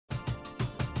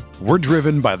We're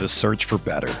driven by the search for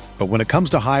better. But when it comes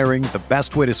to hiring, the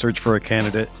best way to search for a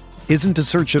candidate isn't to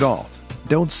search at all.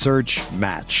 Don't search,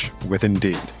 match with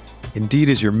Indeed. Indeed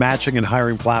is your matching and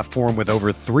hiring platform with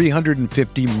over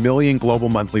 350 million global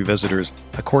monthly visitors,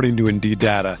 according to Indeed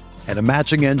data, and a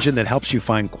matching engine that helps you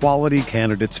find quality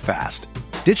candidates fast.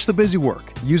 Ditch the busy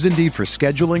work. Use Indeed for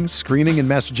scheduling, screening, and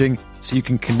messaging so you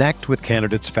can connect with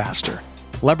candidates faster.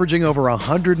 Leveraging over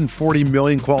 140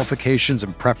 million qualifications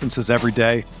and preferences every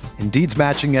day, Indeed's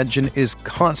matching engine is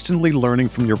constantly learning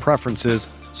from your preferences,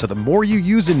 so the more you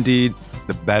use Indeed,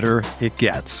 the better it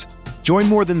gets. Join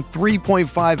more than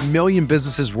 3.5 million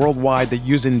businesses worldwide that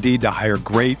use Indeed to hire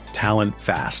great talent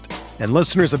fast. And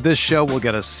listeners of this show will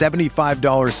get a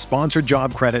 $75 sponsored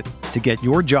job credit to get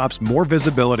your jobs more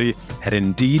visibility at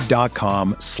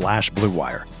Indeed.com/Blue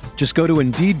Wire. Just go to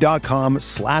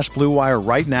Indeed.com/Blue Wire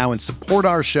right now and support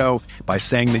our show by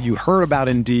saying that you heard about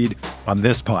Indeed on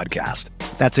this podcast.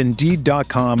 That's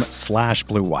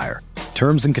Indeed.com/Blue Wire.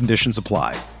 Terms and conditions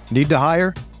apply. Need to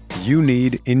hire? You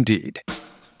need Indeed.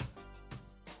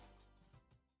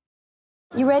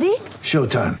 You ready?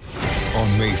 Showtime.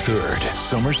 On May 3rd,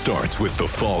 summer starts with The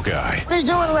Fall Guy. Let's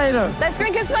do it later. Let's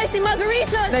drink a spicy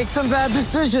margarita. Make some bad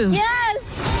decisions. Yes!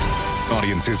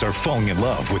 Audiences are falling in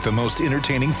love with the most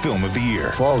entertaining film of the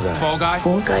year. Fall Guy. Fall Guy.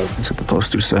 Fall Guy. That's what the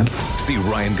poster said. See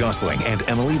Ryan Gosling and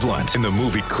Emily Blunt in the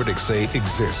movie critics say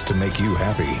exists to make you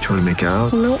happy. Trying to make it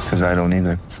out? Nope. Because I don't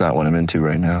either. It's not what I'm into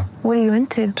right now. What are you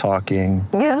into? Talking.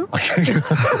 Yeah.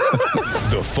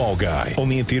 The Fall Guy.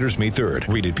 Only in theaters May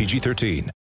 3rd. Rated PG-13.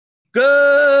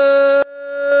 Good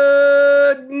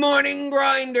morning,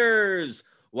 Grinders.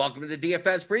 Welcome to the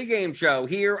DFS pregame show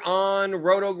here on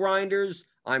Roto Grinders.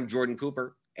 I'm Jordan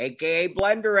Cooper, a.k.a.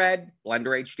 Blender Ed,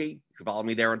 Blender HD. You can follow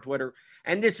me there on Twitter.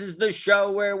 And this is the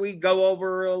show where we go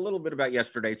over a little bit about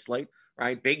yesterday's slate,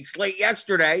 right? Big slate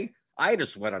yesterday. I had a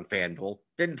sweat on FanDuel.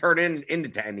 Didn't turn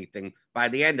into anything by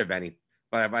the end of by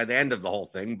the end of the whole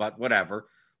thing, but whatever.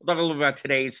 We'll talk a little bit about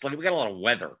today's slate. We got a lot of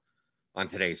weather on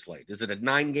today's slate. Is it a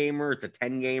 9-gamer? It's a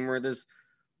 10-gamer.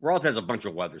 Roth has a bunch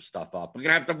of weather stuff up. We're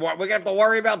gonna have to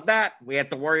worry about that. We had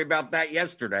to worry about that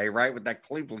yesterday, right? With that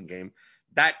Cleveland game.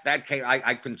 That came.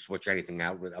 I couldn't switch anything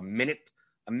out with a minute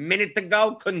to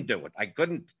go. Couldn't do it. I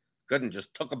couldn't.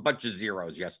 Just took a bunch of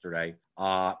zeros yesterday.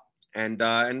 And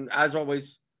as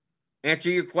always, answer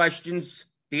your questions.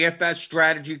 DFS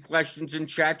strategy questions in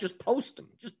chat. Just post them.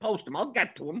 I'll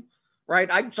get to them. Right.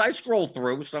 I scroll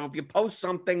through. So if you post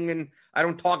something and I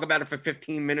don't talk about it for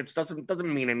 15 minutes,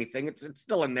 doesn't mean anything. It's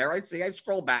still in there. I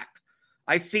scroll back.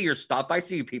 I see your stuff. I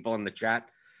see you people in the chat.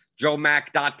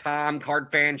 JoeMac.com,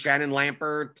 Card Fan, Shannon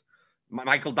Lampert,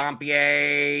 Michael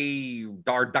Dompier,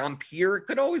 Dampier.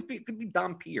 It could be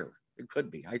Dampier. It could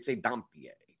be. I'd say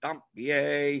Dampier.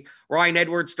 Ryan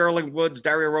Edwards, Sterling Woods,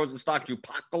 Dario Rosenstock,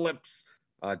 Jupocalypse,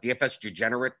 DFS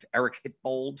Degenerate, Eric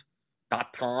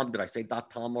Hitbold.com. Did I say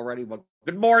 .com already? Well,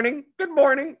 good morning.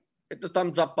 Hit the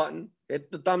thumbs up button. Hit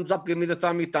the thumbs up. Give me the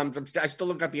thumbs. I still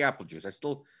look at the apple juice. I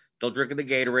still drinking the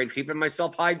Gatorade, keeping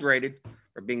myself hydrated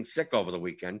for being sick over the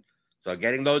weekend. So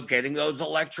getting those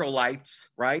electrolytes,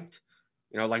 right?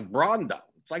 You know, like Brondo.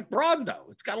 It's like Brondo.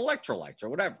 It's got electrolytes or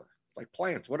whatever. It's like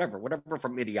plants, whatever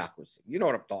from Idiocracy. You know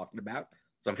what I'm talking about.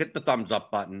 So hit the thumbs up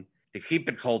button to keep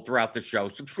it cold throughout the show.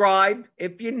 Subscribe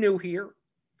if you're new here,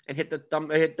 and hit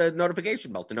the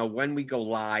notification bell to know when we go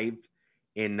live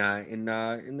in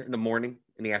the morning,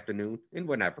 in the afternoon, and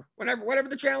whenever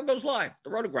the channel goes live,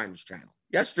 the Roto Grinders channel.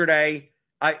 Yesterday,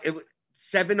 it was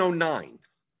 7:09,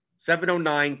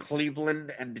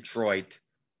 Cleveland and Detroit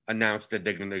announced that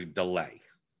they're going to delay.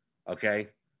 Okay?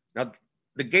 Now,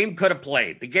 the game could have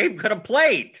played. They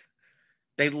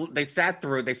sat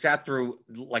through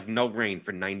like no rain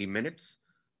for 90 minutes,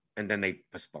 and then they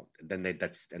postponed. And then they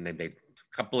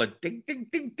couple of ding, ding,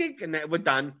 ding, ding, and then we're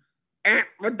done.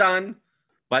 We're done.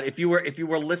 But if you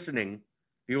were listening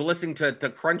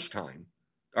to Crunch Time,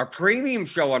 our premium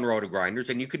show on Roto Grinders,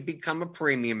 and you could become a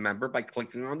premium member by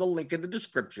clicking on the link in the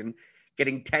description,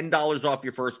 getting $10 off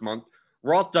your first month.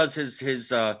 Roth does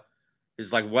his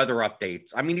like weather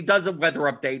updates. I mean, he does a weather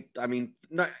update. I mean,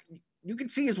 you can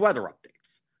see his weather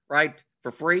updates, right?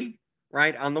 For free,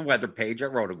 right? On the weather page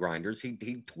at Roto Grinders. He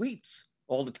tweets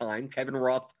all the time. Kevin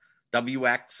Roth,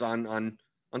 WX on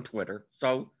Twitter.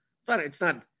 So it's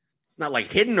not like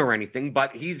hidden or anything,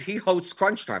 but he hosts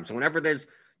Crunch Time. So whenever there's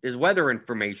weather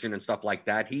information and stuff like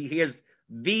that, he has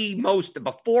the most,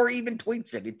 before he even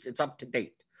tweets it, it's up to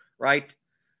date, right?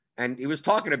 And he was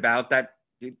talking about that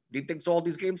he thinks all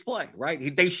these games play,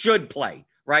 right? They should play,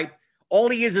 right? All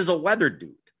he is a weather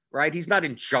dude, right? He's not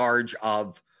in charge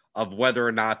of whether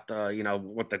or not,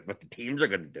 what the teams are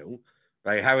going to do,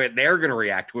 right? How they're going to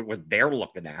react to it, what they're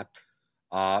looking at.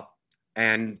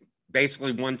 And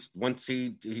basically once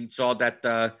he saw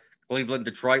that Cleveland,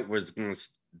 Detroit was going to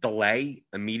delay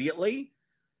immediately,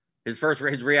 his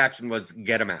reaction was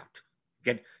get him out.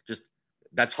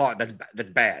 That's hard. That's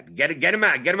bad. Get him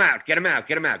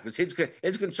out. Because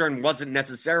his concern wasn't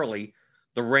necessarily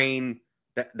the rain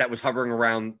that was hovering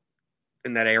around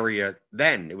in that area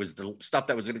then. It was the stuff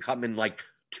that was going to come in like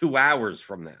 2 hours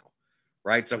from now,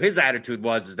 right? So his attitude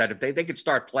was that if they could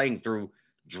start playing through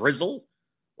drizzle,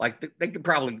 like they could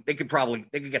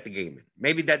get the game in.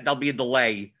 Maybe that there'll be a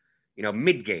delay,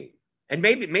 mid game, and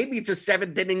maybe it's a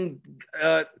 7th inning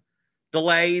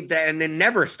delay and then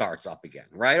never starts up again,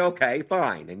 right? Okay,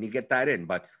 fine, and you get that in.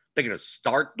 But they're going to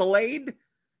start delayed,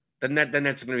 then that's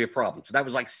going to be a problem. So that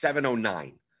was like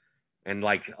 7:09, and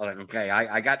okay,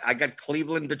 I got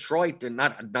Cleveland, Detroit, and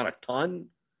not a ton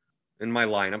in my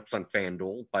lineups on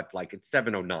FanDuel, but like it's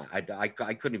 7:09.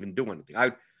 I couldn't even do anything.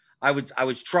 I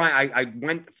was trying. I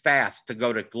went fast to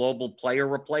go to global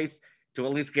player replace to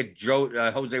at least get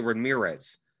Jose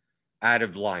Ramirez out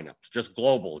of lineups, just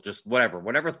global, just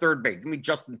whatever third base. Give me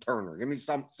Justin Turner. Give me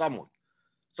someone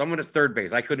at third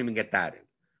base. I couldn't even get that in,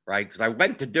 right? Because I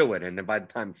went to do it, and then by the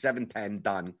time 7:10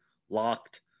 done,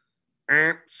 locked.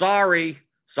 Sorry,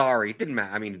 it didn't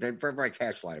matter. I mean, for my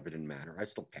cash lineup, it didn't matter. I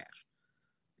still cashed.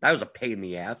 That was a pain in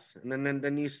the ass. And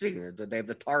then you see it. They have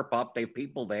the tarp up. They have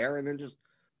people there, and then just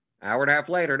hour and a half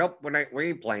later, nope, we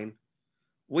ain't playing.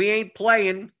 We ain't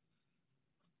playing.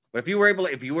 But if you were able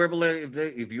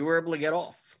to get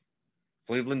off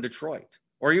Cleveland, Detroit,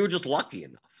 or you were just lucky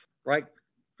enough, right?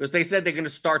 Because they said they're going to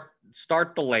start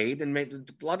delayed, and a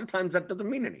lot of times that doesn't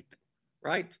mean anything,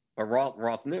 right? But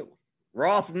Roth knew.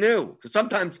 Because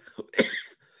sometimes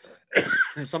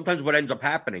what ends up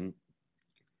happening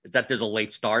is that there's a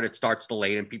late start. It starts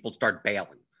delayed, and people start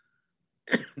bailing.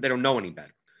 They don't know any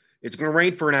better. It's going to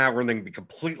rain for an hour and then be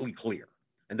completely clear,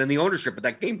 and then the ownership of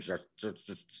that game starts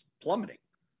just plummeting.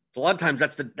 So a lot of times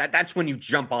that's when you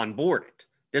jump on board it.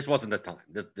 This wasn't the time.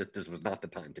 This was not the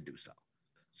time to do so.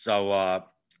 So I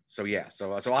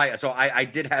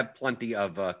did have plenty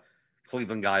of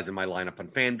Cleveland guys in my lineup on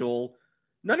FanDuel.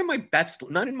 None in my best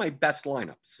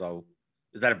lineups. So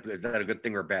is that a good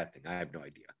thing or a bad thing? I have no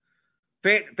idea.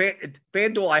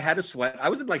 FanDuel, I had a sweat. I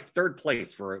was in like third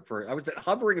place for I was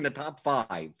hovering in the top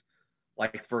 5,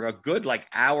 like for a good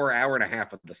hour and a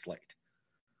half of the slate.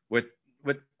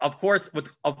 With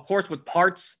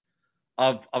parts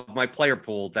of my player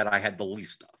pool that I had the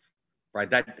least of, right?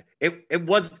 That it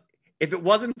was, if it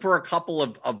wasn't for a couple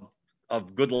of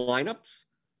good lineups,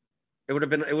 it would have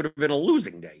been a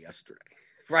losing day yesterday,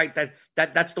 right?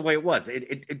 That's the way it was.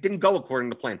 It didn't go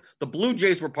according to plan. The Blue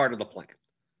Jays were part of the plan.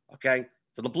 Okay,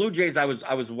 so the Blue Jays I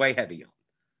was way heavy on,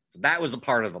 so that was a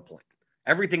part of the plan.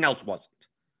 Everything else wasn't.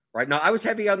 Right now, I was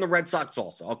heavy on the Red Sox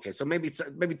also. Okay, so maybe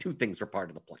 2 things are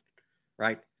part of the plan.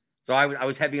 Right? So I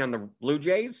was heavy on the Blue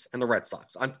Jays and the Red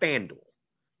Sox on FanDuel,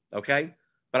 okay?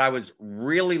 But I was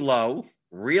really low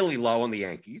on the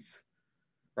Yankees,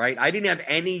 right? I didn't have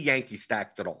any Yankee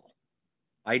stacks at all.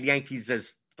 I had Yankees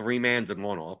as 3-mans and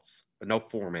 1-offs, but no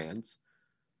 4-mans.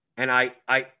 And I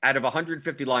out of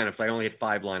 150 lineups, I only had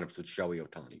 5 lineups with Shohei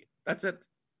Ohtani. That's it,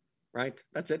 right?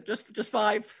 That's it, just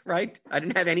 5, right? I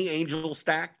didn't have any Angel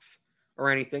stacks or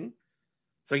anything.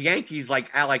 So Yankees, like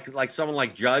someone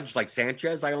like Judge, like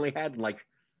Sanchez, I only had I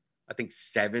think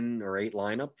 7 or 8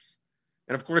 lineups.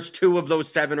 And of course, 2 of those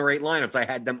 7 or 8 lineups, I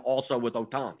had them also with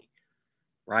Ohtani,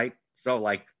 right? So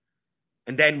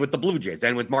and then with the Blue Jays,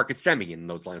 then with Marcus Semien in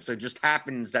those lineups. So it just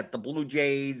happens that the Blue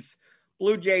Jays,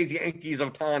 Yankees,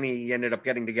 Ohtani ended up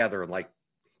getting together in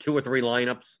 2 or 3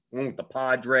 lineups. One with the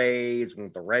Padres, one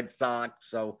with the Red Sox.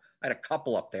 So I had a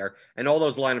couple up there, and all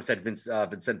those lineups had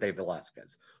Vicente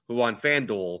Velasquez, who on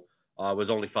FanDuel was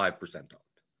only 5% owned.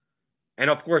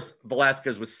 And of course,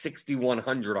 Velasquez was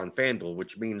 6,100 on FanDuel,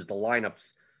 which means the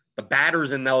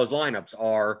batters in those lineups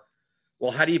are,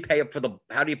 well, how do you play up for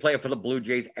the Blue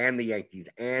Jays and the Yankees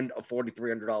and a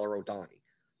 $4,300 Ohtani?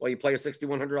 Well, you play a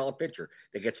 $6,100 pitcher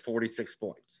that gets 46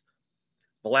 points.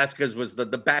 Velasquez was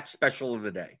the bat special of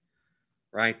the day,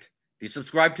 right? If you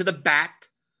subscribe to the bat,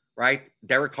 right,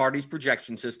 Derek Hardy's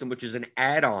projection system, which is an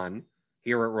add-on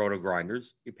here at Roto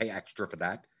Grinders. You pay extra for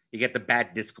that. You get the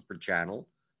Bat Discord channel,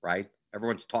 right?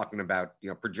 Everyone's talking about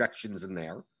projections in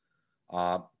there.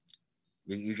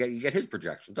 You get his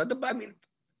projections. I mean,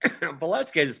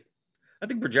 Velasquez, I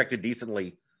think, projected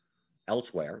decently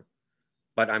elsewhere,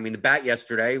 but I mean, the bat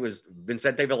yesterday was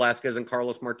Vicente Velasquez and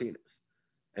Carlos Martinez,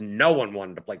 and no one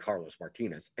wanted to play Carlos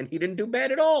Martinez, and he didn't do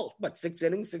bad at all. 6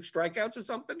 innings, 6 strikeouts or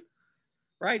something.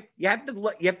 Right? You have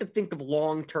to think of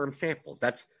long-term samples.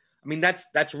 That's I mean,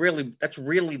 that's really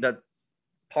the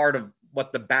part of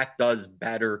what the bat does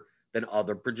better than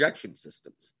other projection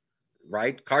systems,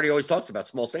 right? Cardi always talks about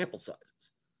small sample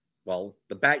sizes. Well,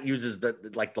 the bat uses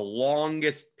the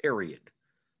longest period.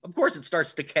 Of course, it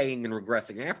starts decaying and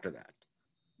regressing after that.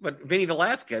 But Vinny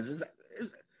Velasquez is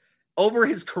over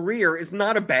his career is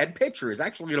not a bad pitcher. Is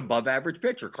actually an above average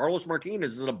pitcher. Carlos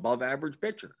Martinez is an above average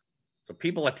pitcher. So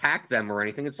people attack them or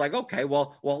anything. It's like, okay,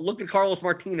 well, look at Carlos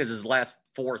Martinez's last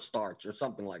 4 starts or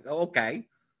something like that. Okay,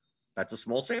 that's a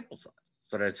small sample size.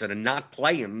 So that's to not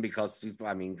play him because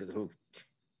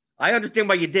I understand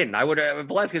why you didn't. I would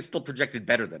Velasquez still projected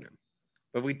better than him.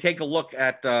 But we take a look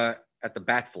at the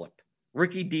bat flip.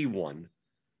 Ricky D won,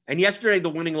 and yesterday the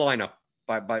winning lineup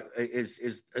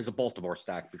is a Baltimore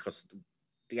stack because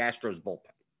the Astros bullpen.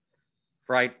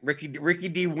 Right, Ricky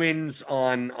D wins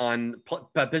on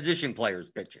position players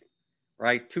pitching,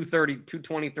 right? 230,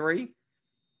 223.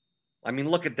 I mean,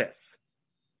 look at this: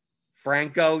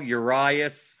 Franco,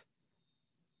 Urias.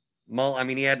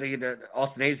 He had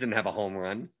Austin Hayes didn't have a home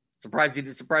run. Surprised he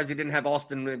didn't have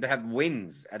Austin to have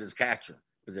wins at his catcher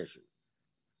position,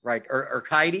 right?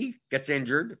 Urquidy gets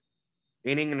injured,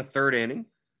 inning in the 3rd inning,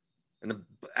 and the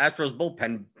Astros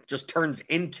bullpen just turns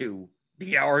into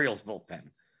the Orioles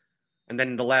bullpen. And then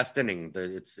in the last inning,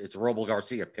 it's Robel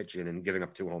Garcia pitching and giving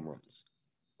up 2 home runs,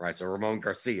 right? So Ramon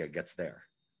Garcia gets there,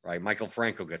 right? Michael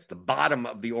Franco gets the bottom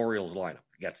of the Orioles lineup,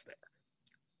 gets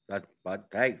there. But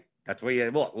hey, that's where you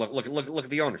look at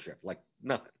the ownership, like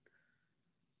nothing,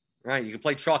 right? You can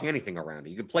play chalk anything around it.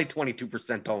 You can play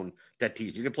 22% on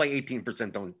Tatis. You can play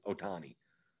 18% on Ohtani,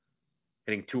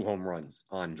 hitting 2 home runs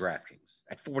on DraftKings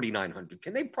at 4,900.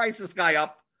 Can they price this guy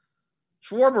up?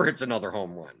 Schwarber hits another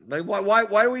home run. Like,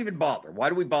 why do we even bother? Why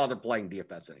do we bother playing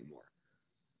DFS anymore?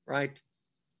 Right?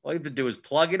 All you have to do is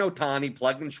plug in Ohtani,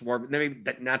 plug in Schwarber. Maybe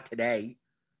not today.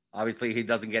 Obviously, he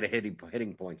doesn't get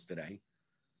hitting points today.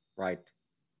 Right?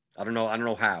 I don't know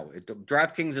how.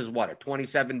 DraftKings is what, a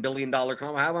 $27 billion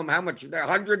company? How much? They're a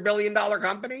 $100 billion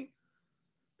company?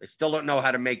 They still don't know how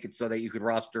to make it so that you could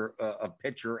roster a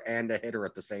pitcher and a hitter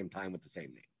at the same time with the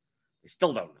same name. They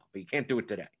still don't know, but you can't do it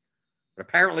today. But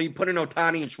apparently, you put in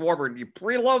Ohtani and Schwarber, and you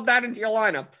preload that into your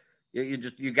lineup,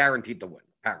 you guaranteed to win.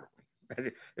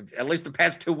 Apparently, at least the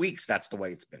past 2 weeks, that's the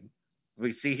way it's been.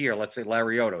 We see here, let's say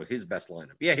Larioto, his best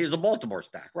lineup. Yeah, here's a Baltimore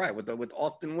stack, right? With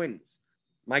Austin Wins,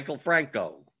 Michael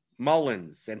Franco,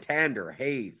 Mullins, Santander,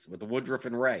 Hayes, with the Woodruff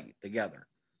and Ray together.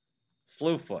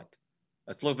 Slewfoot.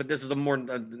 This is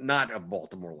not a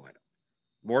Baltimore lineup.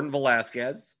 Morton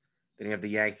Velasquez. Then you have the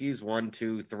Yankees. 1,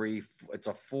 2, 3. It's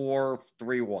a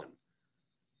 4-3-1.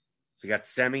 So you got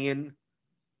Semien,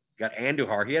 you got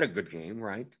Andujar. He had a good game,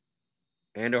 right?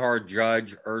 Andujar,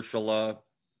 Judge, Urshela,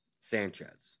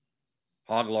 Sanchez.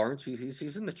 Hog Lawrence,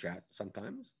 he's in the chat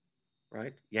sometimes,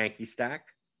 right? Yankee stack.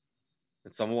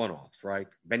 And some one-offs, right?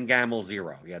 Ben Gamel,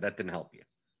 0. Yeah, that didn't help you.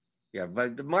 Yeah,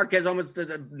 but Marquez almost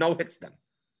no hits them.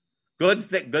 Good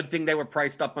thing they were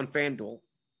priced up on FanDuel,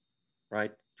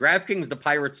 right? DraftKings, the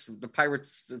Pirates,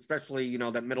 especially,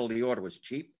 that middle of the order was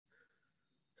cheap.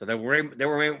 So they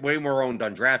were way more owned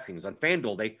on DraftKings. On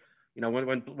FanDuel, they,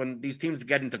 when these teams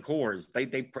get into cores,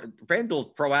 FanDuel's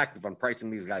proactive on pricing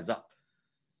these guys up.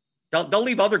 They'll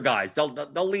leave other guys. They'll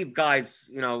leave guys,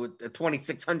 at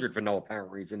 2,600 for no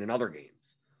apparent reason in other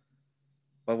games.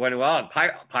 But when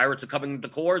Pirates are coming into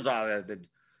cores,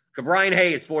 Brian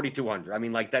Hayes 4,200. I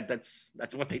mean, like that's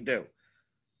what they do.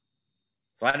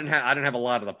 So I didn't have a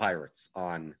lot of the Pirates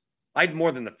on. I had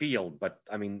more than the field, but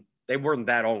I mean they weren't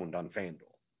that owned on FanDuel.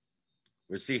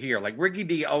 We see here, like Ricky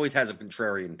D always has a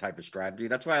contrarian type of strategy.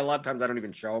 That's why a lot of times I don't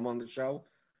even show him on the show.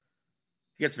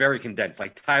 He gets very condensed.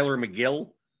 Like Tyler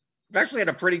McGill, actually had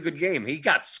a pretty good game. He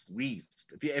got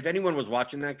squeezed. If anyone was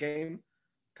watching that game,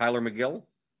 Tyler McGill,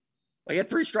 he had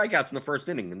 3 strikeouts in the first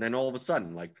inning, and then all of a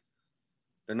sudden,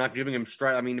 they're not giving him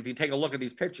strike. I mean, if you take a look at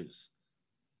these pitches,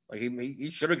 he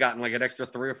should have gotten an extra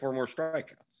 3 or 4 more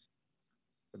strikeouts.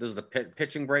 But this is the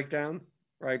pitching breakdown,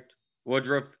 right?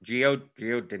 Woodruff, Gio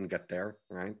didn't get there,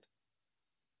 right?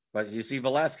 But you see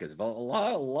Velasquez, a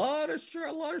lot of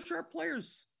sharp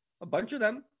players, a bunch of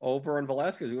them over on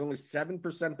Velasquez, who only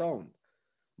 7% owned.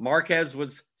 Marquez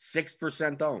was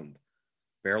 6% owned.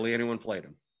 Barely anyone played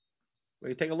him. Well,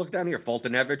 you take a look down here.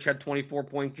 Fultonevich had a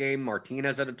 24-point game.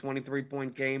 Martinez had a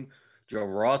 23-point game. Joe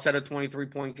Ross had a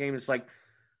 23-point game. It's like,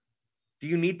 do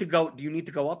you need to go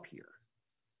up here?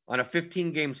 On a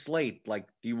 15-game slate, do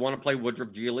you want to play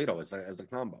Woodruff Giolito as a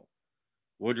combo?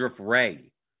 Woodruff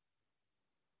Ray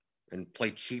and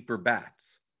play cheaper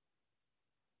bats.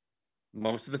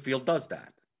 Most of the field does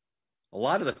that. A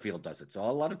lot of the field does it. So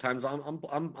a lot of times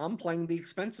I'm playing the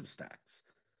expensive stacks.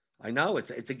 I know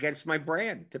it's against my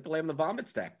brand. Typically, I'm the vomit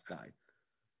stacks guy.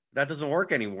 That doesn't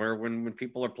work anywhere when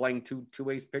people are playing two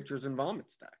ace pitchers and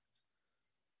vomit stacks,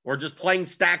 or just playing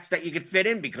stacks that you could fit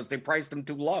in because they priced them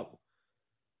too low.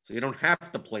 So you don't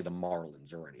have to play the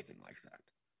Marlins or anything like that.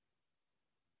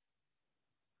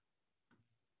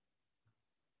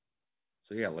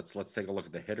 So yeah, let's take a look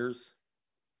at the hitters.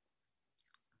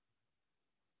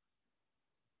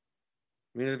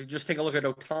 I mean, if you just take a look at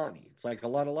Ohtani, it's like a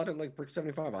lot of like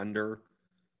 75 under.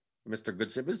 Mr.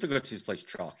 Goodsy's plays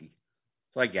chalky.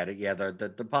 So I get it. Yeah,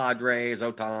 the Padres,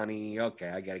 Ohtani. Okay,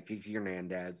 I get it. Kiki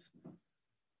Hernandez,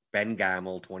 Ben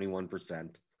Gamel, 21%.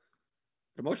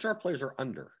 The most sharp players are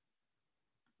under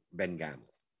Ben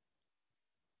Gamel.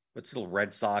 But still,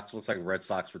 Red Sox. Looks like Red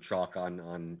Sox for chalk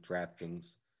on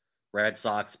DraftKings. Red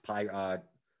Sox,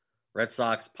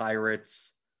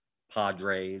 Pirates,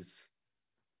 Padres.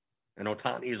 And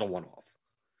Ohtani is a one-off.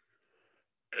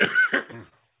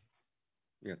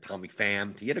 Yeah, Tommy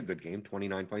Pham. He had a good game,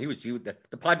 29 points.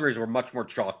 The Padres were much more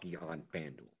chalky on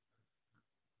FanDuel.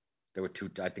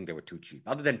 I think they were too cheap.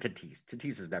 Other than Tatis.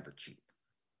 Tatis is never cheap.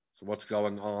 So what's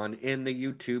going on in the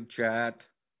YouTube chat?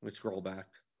 Let me scroll back.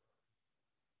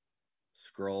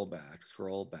 Scroll back.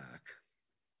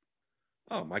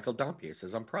 Oh, Michael Dampier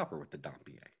says I'm proper with the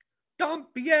Dampier.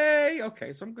 Dampier!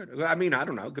 Okay, so I'm good. I mean, I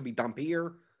don't know. It could be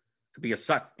Dampier. There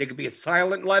could be a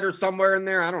silent letter somewhere in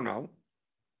there. I don't know.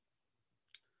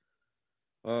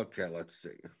 Okay, let's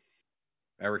see.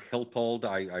 Eric Hilpold.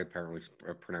 I apparently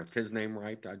pronounced his name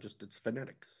right. It's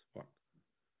phonetics. What?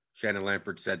 Shannon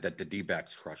Lampert said that the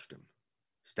D-backs crushed him.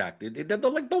 Stacked. They're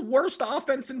like the worst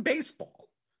offense in baseball.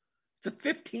 It's a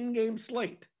 15-game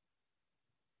slate.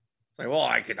 It's like, well,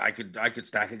 I could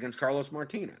stack against Carlos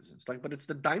Martinez. It's like, but it's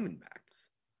the Diamondbacks.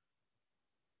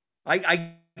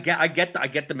 I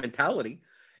get the mentality.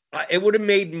 It would have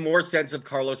made more sense if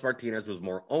Carlos Martinez was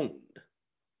more owned.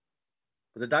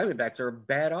 But the Diamondbacks are a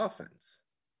bad offense.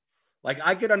 Like,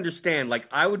 I could understand. Like,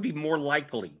 I would be more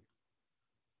likely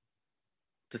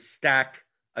to stack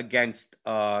against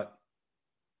Robbie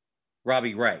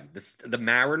Ray. The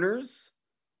Mariners.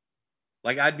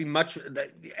 Like, I'd be much.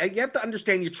 You have to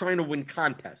understand you're trying to win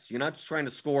contests. You're not just trying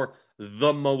to score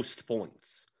the most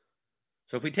points.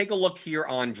 So if we take a look here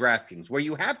on DraftKings, where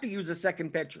you have to use a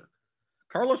second pitcher,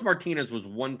 Carlos Martinez was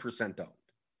 1% owned.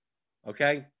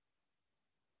 Okay.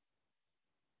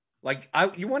 Like,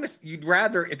 you'd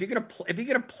rather, if you're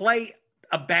gonna play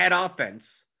a bad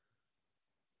offense,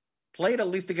 play it at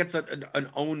least against an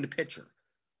owned pitcher.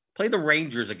 Play the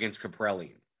Rangers against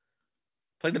Kaprelian.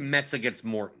 Play the Mets against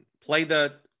Morton. Play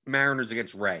the Mariners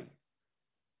against Ray.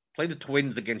 Play the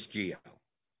Twins against Gio.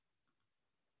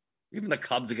 Even the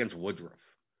Cubs against Woodruff.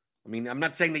 I mean, I'm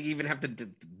not saying that you even have to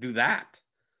do that.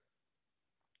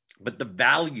 But the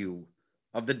value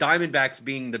of the Diamondbacks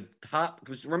being the top,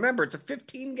 because remember, it's a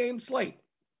 15-game slate,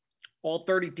 all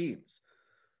 30 teams.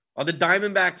 Are the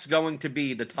Diamondbacks going to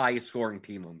be the highest scoring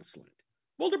team on the slate?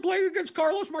 Well, they're playing against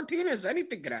Carlos Martinez.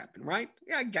 Anything could happen, right?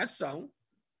 Yeah, I guess so.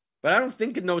 But I don't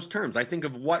think in those terms. I think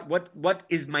of what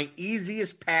is my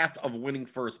easiest path of winning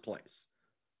first place.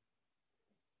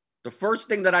 The first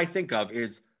thing that I think of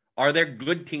is, are there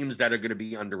good teams that are going to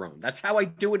be under-owned? That's how I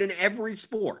do it in every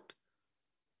sport.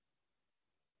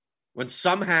 When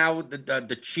somehow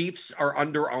the Chiefs are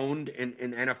under-owned in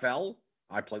NFL,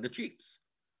 I play the Chiefs.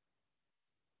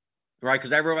 Right?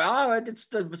 Because everyone, it's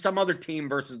some other team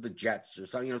versus the Jets or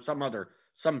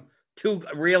some two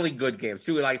really good games,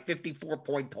 two like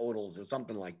 54-point totals or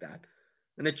something like that.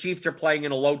 And the Chiefs are playing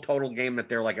in a low total game that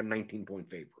they're like a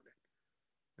 19-point favorite in.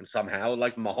 And somehow,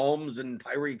 like Mahomes and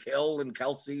Tyreek Hill and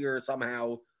Kelsey are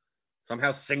somehow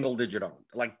single-digit owned.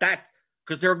 Like that,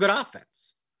 because they're a good offense.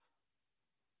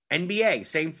 NBA,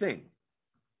 same thing.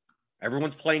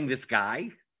 Everyone's playing this guy,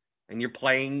 and you're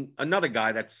playing another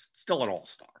guy that's still an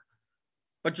all-star,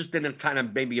 but just in a kind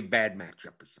of maybe a bad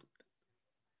matchup or something.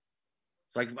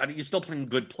 It's like, you're still playing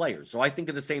good players. So I think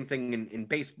of the same thing in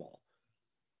baseball.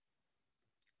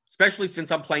 Especially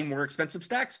since I'm playing more expensive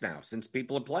stacks now, since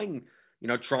people are playing,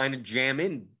 trying to jam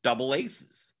in double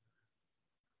aces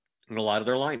in a lot of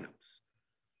their lineups.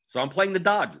 So I'm playing the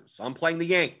Dodgers. I'm playing the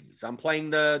Yankees. I'm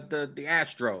playing the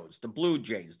Astros, the Blue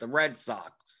Jays, the Red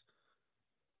Sox.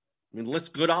 I mean,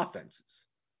 list good offenses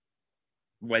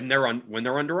when they're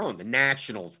under-owned. The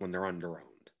Nationals when they're under-owned.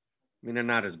 I mean, they're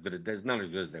not as good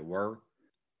as they were.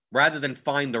 Rather than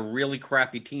find the really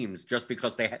crappy teams just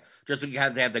because they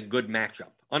have the good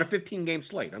matchup on a 15-game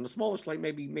slate. On the smaller slate,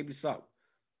 maybe so.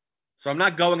 So I'm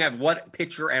not going at what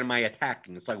pitcher am I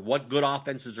attacking. It's like, what good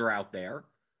offenses are out there,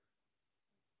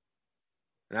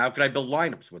 and how can I build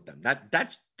lineups with them?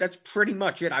 That's pretty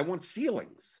much it. I want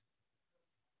ceilings.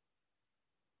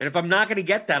 And if I'm not going to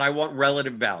get that, I want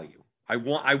relative value. I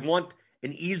want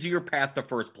an easier path to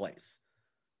first place.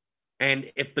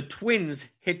 And if the Twins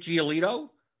hit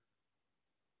Giolito,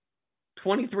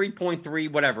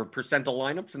 23.3 whatever percent of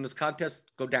lineups in this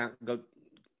contest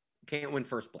can't win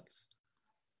first place.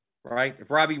 Right? If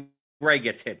Robbie Ray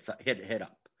gets hit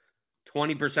up,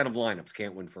 20% of lineups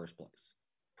can't win first place.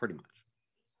 Pretty much.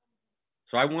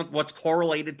 So I want what's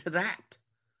correlated to that.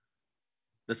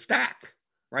 The stack,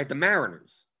 right? The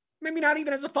Mariners. Maybe not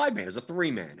even as a 5-man, as a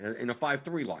 3-man in a 5-3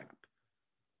 lineup.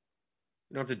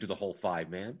 You don't have to do the whole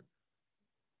 5-man.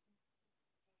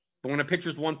 But when a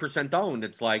pitcher's 1% owned,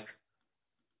 it's like,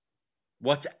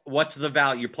 what's the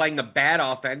value? You're playing a bad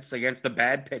offense against a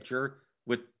bad pitcher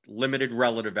with limited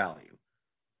relative value.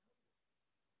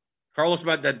 Carlos,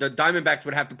 the Diamondbacks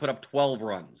would have to put up 12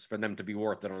 runs for them to be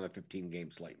worth it on a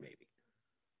 15-game slate, maybe.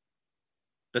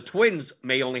 The Twins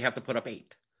may only have to put up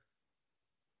 8.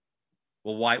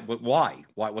 Well, why?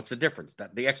 What's the difference?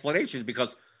 The explanation is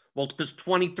because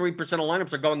 23% of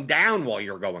lineups are going down while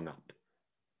you're going up.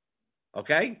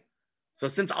 Okay? So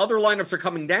since other lineups are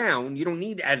coming down, you don't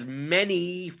need as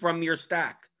many from your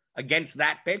stack against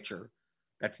that pitcher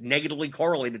that's negatively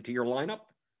correlated to your lineup.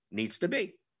 Needs to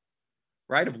be.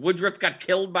 Right? If Woodruff got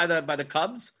killed by the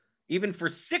Cubs, even for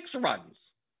 6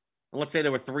 runs, and let's say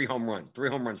there were 3 home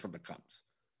runs from the Cubs.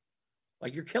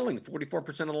 Like, you're killing 44%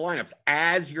 of the lineups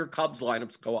as your Cubs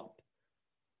lineups go up.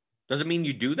 Doesn't mean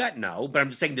you do that, no, but I'm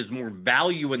just saying there's more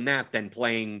value in that than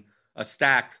playing a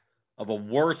stack of a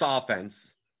worse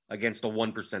offense against a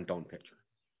 1% owned pitcher.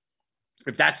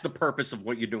 If that's the purpose of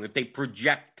what you're doing, if they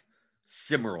project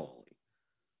similarly.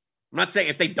 I'm not saying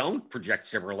if they don't project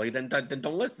similarly, then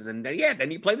don't listen.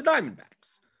 Then you play the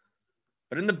Diamondbacks.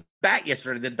 But in the bat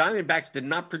yesterday, the Diamondbacks did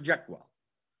not project well.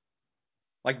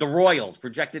 Like the Royals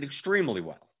projected extremely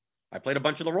well. I played a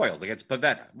bunch of the Royals against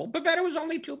Pivetta. Well, Pivetta was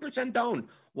only 2% owned.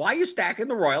 Why are you stacking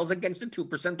the Royals against a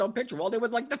 2% owned pitcher? Well, they were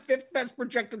like the 5th best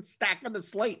projected stack on the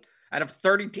slate out of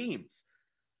 30 teams.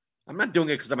 I'm not doing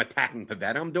it because I'm attacking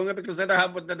Pivetta. I'm doing it because they're the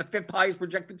 5th highest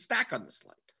projected stack on the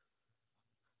slate.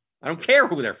 I don't care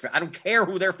who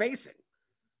they're facing.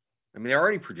 I mean, they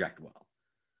already project well.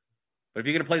 But if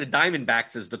you're going to play the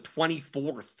Diamondbacks as the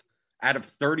 24th out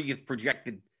of 30th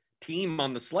projected team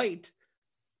on the slate,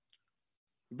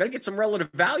 you better get some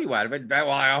relative value out of it. Well,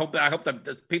 I hope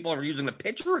that people are using the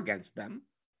pitcher against them.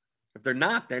 If they're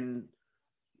not, then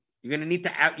you're going to need to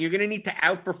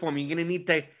outperform. You're going to need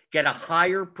to get a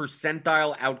higher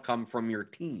percentile outcome from your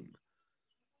team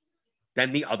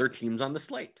than the other teams on the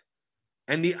slate.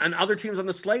 And other teams on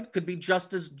the slate could be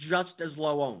just as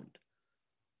low owned.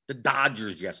 The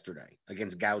Dodgers yesterday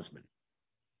against Gausman.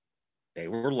 They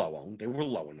were low owned. They were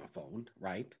low enough owned,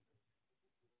 right?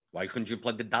 Why couldn't you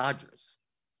play the Dodgers?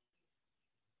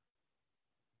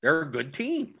 They're a good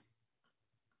team.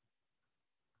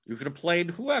 You could have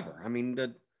played whoever. I mean,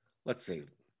 let's see.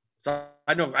 So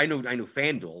I knew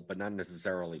FanDuel, but not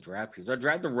necessarily DraftKings. I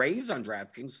draft the Rays on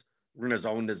DraftKings. We're not as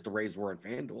owned as the Rays were on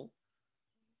FanDuel.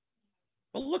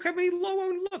 But look how many low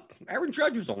owned. Look, Aaron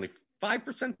Judge was only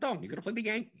 5% owned. You could have played the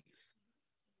Yankees.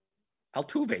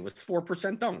 Altuve was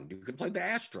 4% owned. You could play the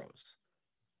Astros.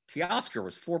 Teoscar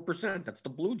was 4%. That's the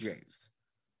Blue Jays.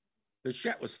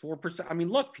 Bichette was 4%. I mean,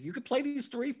 look, you could play these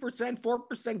 3%,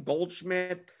 4%.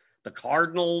 Goldschmidt, the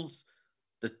Cardinals,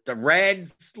 the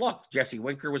Reds. Look, Jesse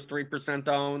Winker was 3%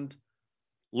 owned.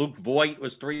 Luke Voigt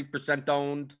was 3%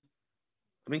 owned.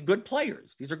 I mean, good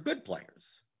players. These are good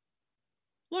players.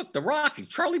 Look, the Rockies.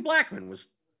 Charlie Blackmon was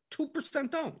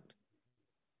 2% owned.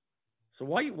 So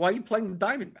why are you playing the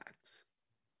Diamondbacks?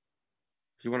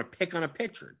 Because you want to pick on a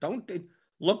pitcher. Don't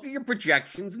look at your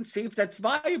projections and see if that's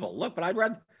viable. Look, but I'd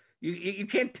rather you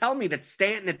can't tell me that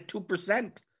Stanton at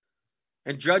 2%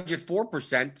 and Judge at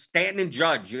 4%. Stanton and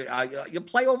Judge, you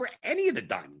play over any of the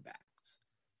Diamondbacks.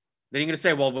 Then you're going to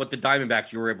say, well, with the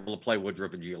Diamondbacks, you were able to play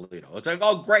Woodruff and Giolito. It's like,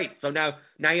 oh, great. So now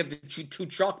you have the 2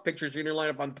 chalk pitchers in your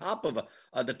lineup on top of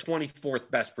the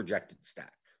 24th best projected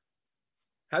stack.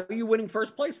 How are you winning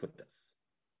first place with this?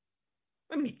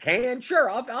 I mean, you can, sure,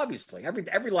 obviously.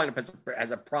 Every lineup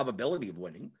has a probability of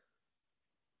winning.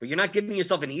 But you're not giving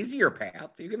yourself an easier path.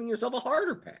 You're giving yourself a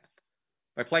harder path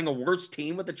by playing a worse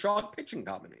team with a chalk pitching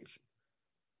combination.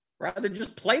 Rather than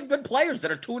just play good players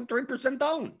that are 2 and 3%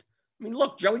 owned. I mean,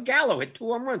 look, Joey Gallo hit 2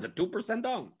 home runs at 2%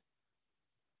 owned.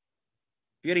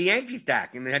 If you had a Yankee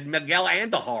stack and it had Miguel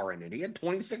Andujar in it, he had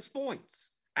 26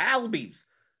 points. Ozzie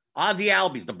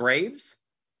Albies, the Braves,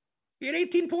 he had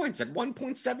 18 points at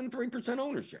 1.73%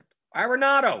 ownership.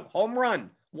 Arenado, home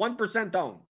run, 1%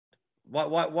 owned. Why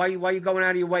are you going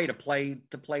out of your way to play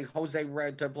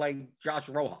Josh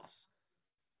Rojas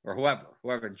or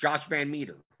whoever, Josh Van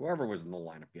Meter, whoever was in the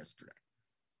lineup yesterday.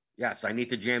 Yes, I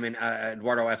need to jam in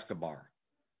Eduardo Escobar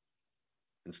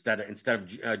instead of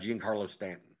Giancarlo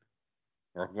Stanton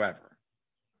or whoever.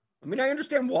 I mean, I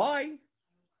understand why.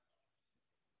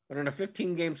 But on a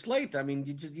 15-game slate, I mean,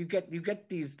 you get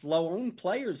these low-owned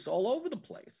players all over the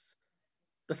place.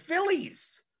 The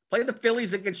Phillies. Play the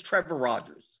Phillies against Trevor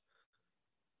Rogers.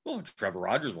 Well, Trevor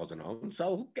Rogers wasn't owned,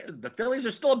 so the Phillies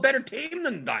are still a better team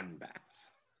than the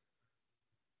Diamondbacks.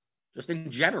 Just in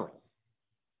general.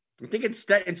 I think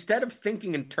instead of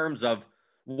thinking in terms of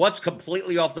what's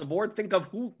completely off the board, think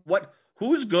of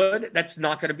who's good that's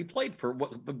not going to be played for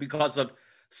because of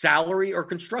salary or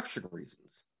construction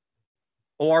reasons.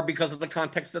 Or because of the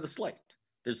context of the slate.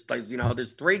 There's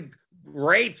 3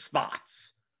 great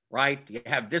spots, right? You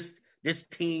have this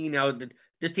team,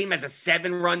 this team has a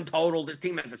 7-run total. This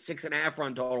team has a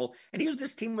 6.5-run total. And here's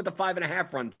this team with a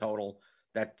 5.5-run total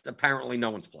that apparently no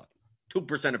one's playing.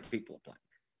 2% of people are playing.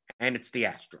 And it's the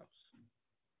Astros,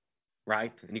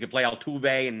 right? And you can play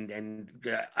Altuve and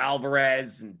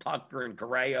Alvarez and Tucker and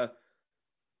Correa.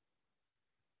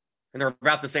 And they're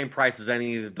about the same price as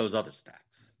any of those other stacks.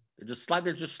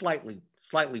 They're just slightly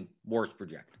worse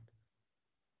projected.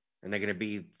 And they're going to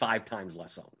be 5 times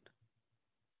less owned.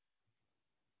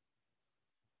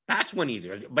 That's when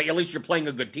but at least you're playing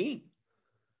a good team.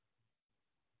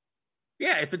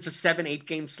 Yeah, if it's a 7-8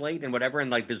 game slate and whatever,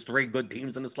 and like there's 3 good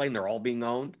teams in the slate and they're all being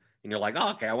owned, and you're like,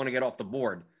 oh, okay, I want to get off the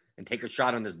board and take a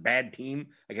shot on this bad team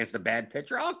against a bad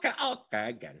pitcher. Okay,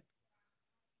 I get it.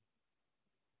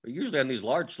 But usually on these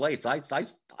large slates, I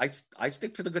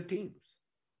stick to the good teams.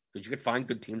 Because you could find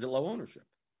good teams at low ownership.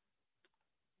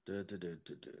 Going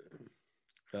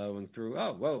through,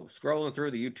 scrolling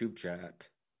through the YouTube chat.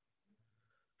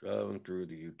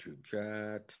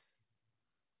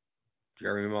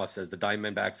 Jeremy Moss says the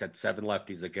Diamondbacks had 7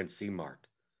 lefties against C-Mart,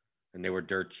 and they were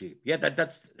dirt cheap. Yeah,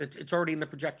 it's already in the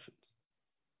projections.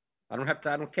 I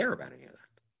don't care about any of that.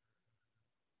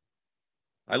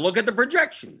 I look at the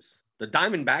projections. The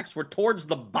Diamondbacks were towards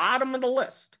the bottom of the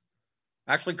list.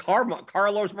 Actually,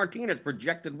 Carlos Martinez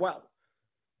projected well.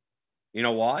 You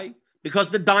know why?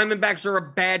 Because the Diamondbacks are a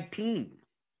bad team.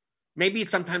 Maybe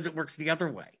sometimes it works the other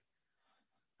way.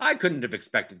 I couldn't have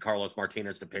expected Carlos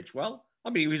Martinez to pitch well.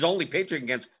 I mean, he was only pitching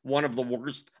against one of the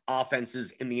worst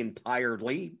offenses in the entire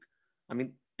league. I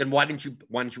mean, then why didn't you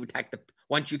attack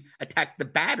the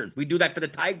batters? We do that for the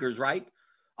Tigers, right?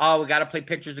 Oh, we got to play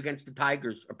pitchers against the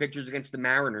Tigers or pitchers against the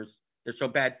Mariners. They're so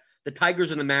bad. The Tigers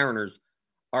and the Mariners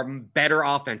are better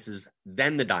offenses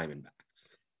than the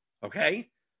Diamondbacks. Okay?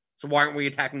 So why aren't we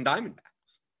attacking Diamondbacks?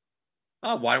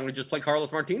 Oh, why don't we just play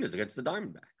Carlos Martinez against the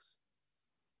Diamondbacks?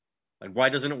 Like, why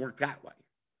doesn't it work that way?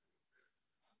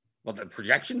 Well, the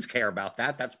projections care about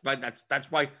that. That's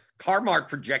why Carmark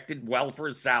projected well for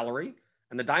his salary,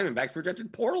 and the Diamondbacks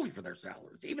projected poorly for their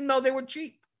salaries, even though they were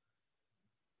cheap.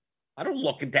 I don't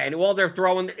look into any. Well, they're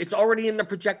throwing. It's already in the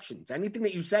projections. Anything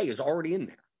that you say is already in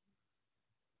there.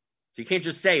 So you can't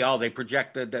just say, oh, they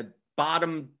projected the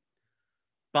bottom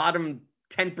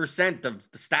 10% of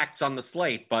the stacks on the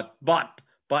slate, but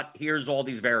here's all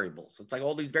these variables. It's like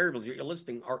all these variables you're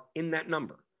listing are in that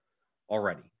number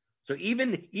already. So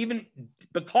even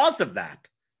because of that,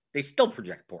 they still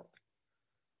project poorly.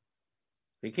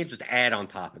 You can't just add on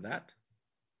top of that.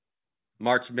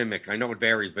 March Mimic, I know it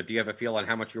varies, but do you have a feel on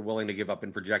how much you're willing to give up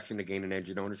in projection to gain an edge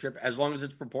in ownership? As long as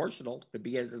it's proportional, it could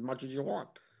be as much as you want.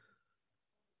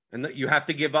 And you have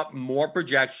to give up more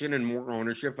projection and more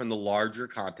ownership in the larger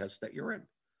contest that you're in.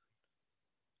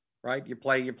 Right? You're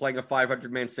playing a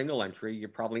 500-man single entry. You're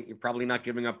probably not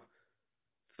giving up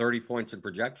 30 points in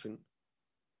projection.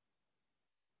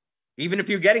 Even if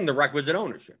you're getting the requisite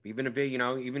ownership, even if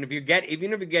you're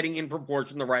getting in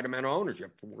proportion the right amount of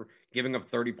ownership for giving up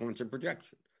 30 points in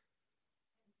projection.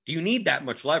 Do you need that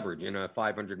much leverage in a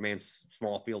 500-man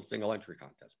small field single entry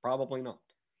contest? Probably not.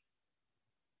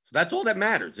 So that's all that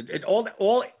matters.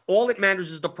 All it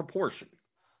matters is the proportion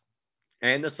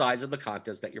and the size of the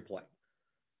contest that you're playing.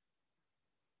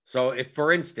 So if,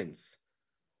 for instance,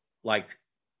 like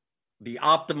the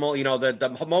optimal,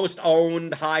 the most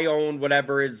owned, high owned,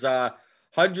 whatever is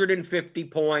 150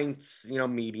 points,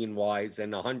 median wise,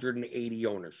 and 180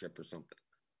 ownership or something.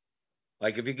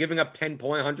 Like if you're giving up 10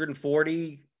 point,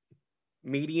 140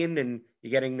 median, and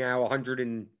you're getting now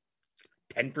 110%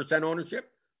 ownership.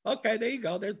 Okay, there you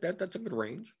go. That's a good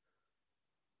range.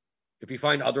 If you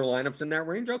find other lineups in that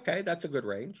range, okay, that's a good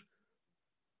range.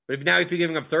 But if you're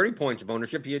giving up 30 points of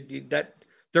ownership, that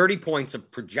 30 points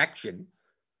of projection,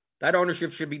 that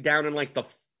ownership should be down in like the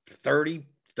 30,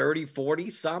 40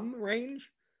 some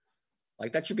range.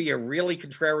 Like that should be a really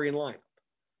contrarian lineup.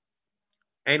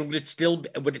 And would it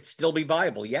still be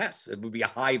viable? Yes, it would be a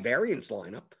high variance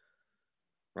lineup,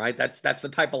 right? That's the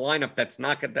type of lineup that's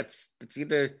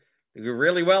either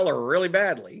really well or really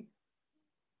badly.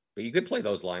 But you could play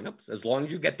those lineups as long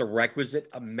as you get the requisite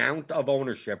amount of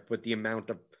ownership with the amount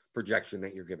of projection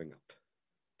that you're giving up.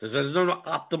 There's no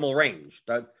optimal range.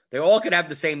 They all could have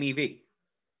the same EV.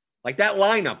 Like that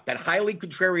lineup, that highly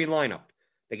contrarian lineup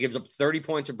that gives up 30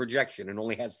 points of projection and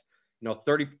only has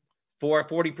 40%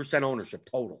 ownership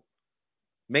total,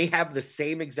 may have the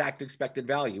same exact expected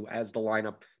value as the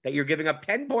lineup that you're giving up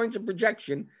 10 points of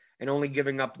projection and only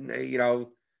giving up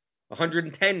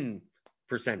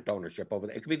 110% ownership over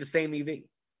there. It could be the same EV.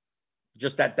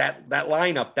 Just that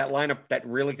lineup, that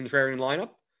really contrarian lineup,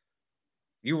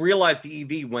 you realize the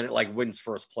EV when it like wins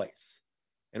first place.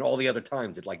 And all the other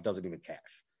times it like doesn't even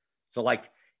cash. So like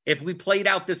if we played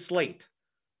out this slate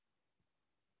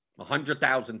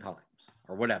 100,000 times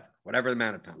or whatever the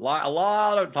amount of time, a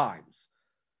lot of times,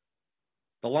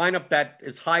 the lineup that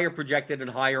is higher projected and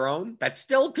higher owned, that's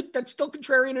still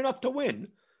contrarian enough to win.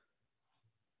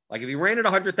 Like if you ran it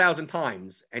 100,000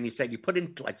 times and you said you put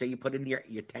in, let's say you put in your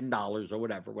 $10 or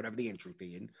whatever the entry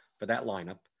fee in for that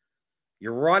lineup,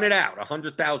 you run it out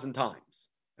 100,000 times.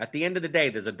 At the end of the day,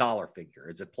 there's a dollar figure.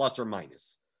 Is it plus or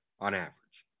minus on average?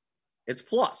 It's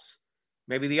plus.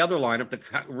 Maybe the other lineup, the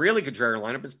really contrarian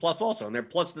lineup, is plus also, and they're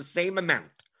plus the same amount.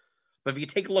 But if you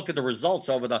take a look at the results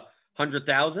over the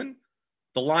 100,000,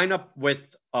 the lineup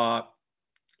with the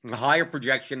higher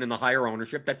projection and the higher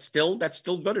ownership, that's still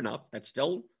good enough. That's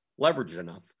still leveraged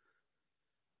enough.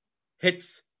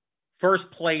 Hits first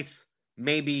place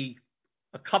maybe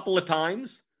a couple of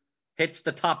times, hits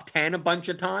the top 10 a bunch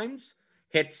of times,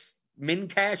 hits min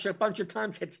cash a bunch of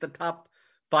times, hits the top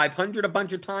 500 a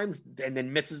bunch of times, and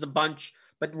then misses a bunch,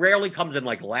 but rarely comes in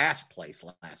like last place.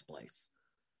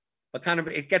 But kind of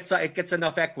it gets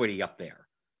enough equity up there.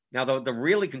 Now the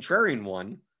really contrarian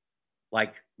one,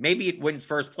 like maybe it wins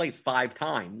first place 5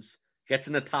 times, gets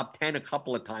in the top 10 a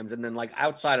couple of times, and then like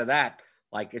outside of that,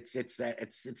 like it's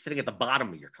sitting at the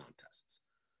bottom of your contests.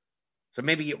 So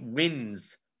maybe it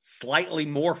wins slightly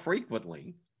more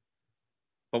frequently,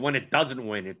 but when it doesn't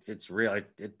win, it's real.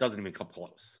 It doesn't even come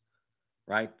close,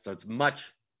 right? So it's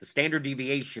the standard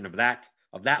deviation of that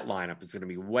lineup is going to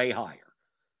be way higher.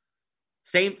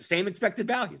 Same expected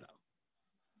value though,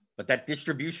 but that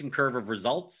distribution curve of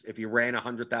results, if you ran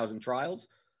 100,000 trials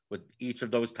with each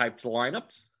of those types of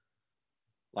lineups,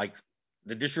 like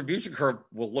the distribution curve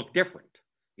will look different,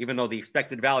 even though the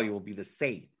expected value will be the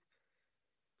same.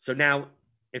 So now,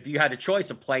 if you had a choice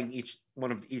of playing each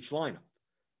lineup,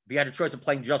 if you had a choice of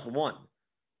playing just one,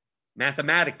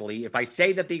 mathematically, if I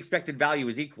say that the expected value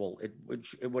is equal,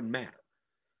 it wouldn't matter.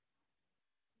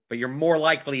 But you're more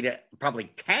likely to probably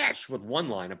cash with one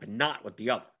lineup and not with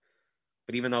the other.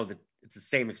 But even though it's the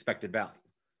same expected value.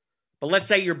 But let's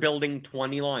say you're building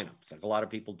 20 lineups, like a lot of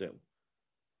people do.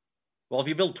 Well, if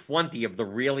you build 20 of the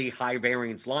really high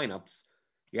variance lineups,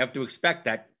 you have to expect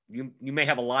that you may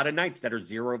have a lot of nights that are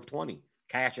 0 of 20,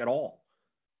 cash at all.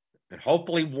 And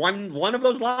hopefully one of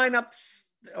those lineups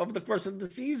over the course of the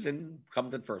season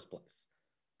comes in first place.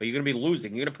 But you're going to be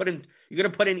losing. You're going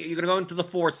to go into the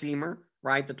 4-seamer,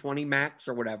 right? The 20 max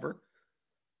or whatever.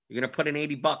 You're going to put in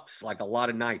 $80 like a lot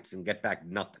of nights and get back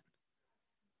nothing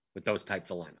with those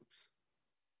types of lineups.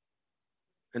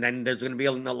 And then there's going to be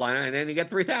a lineup, and then you get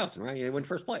 3,000, right? You win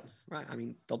first place, right? I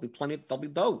mean, there'll be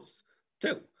those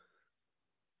too.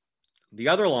 The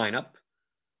other lineup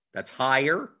that's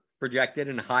higher projected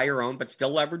and higher owned, but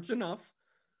still leveraged enough.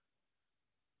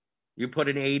 You put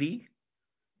in 80,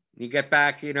 you get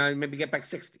back, maybe get back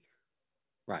 60,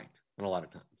 right? And a lot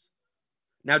of times.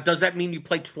 Now, does that mean you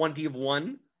play 20 of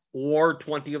one or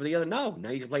 20 of the other? No, now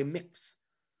you can play a mix.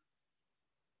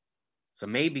 So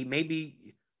maybe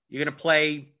you're going to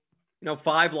play,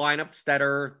 5 lineups that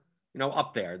are,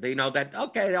 up there. They know that,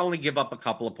 okay, they only give up a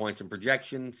couple of points in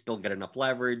projection, still get enough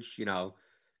leverage,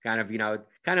 kind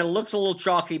of looks a little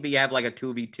chalky, but you have like a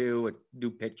 2v2, a new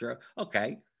pitcher.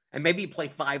 Okay. And maybe you play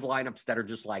 5 lineups that are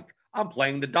just like, I'm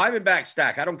playing the Diamondback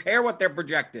stack. I don't care what they're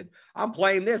projected. I'm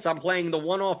playing this. I'm playing the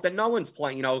one-off that no one's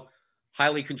playing,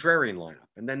 highly contrarian lineup.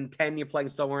 And then 10, you're playing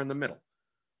somewhere in the middle.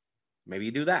 Maybe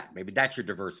you do that. Maybe that's your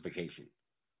diversification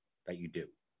that you do.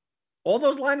 All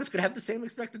those lineups could have the same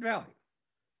expected value,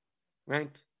 right?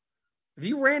 If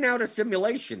you ran out a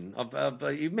simulation of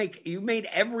you made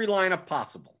every lineup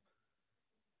possible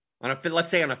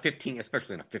let's say on a 15,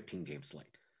 especially on a 15-game slate,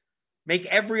 make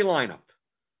every lineup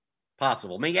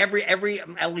possible. Make every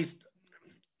at least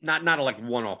not like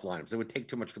one-off lineups. It would take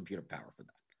too much computer power for that.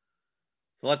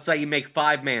 So let's say you make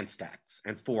 5-man stacks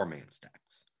and 4-man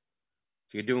stacks.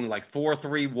 So you're doing like 4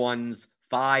 3-1s,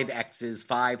 5 X's,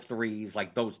 5 3s,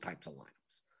 like those types of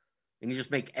lineups. And you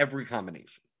just make every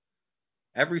combination.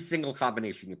 Every single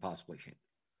combination you possibly can.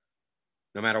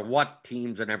 No matter what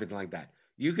teams and everything like that.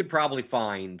 You could probably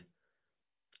find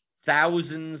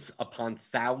thousands upon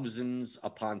thousands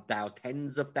upon thousands,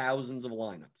 tens of thousands of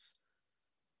lineups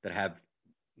that have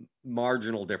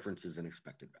marginal differences in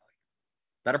expected value.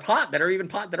 That are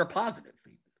positive.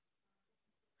 Even.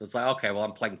 So it's like, okay, well,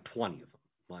 I'm playing 20 of them.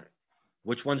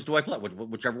 Which ones do I play?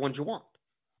 Whichever ones you want.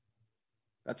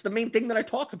 That's the main thing that I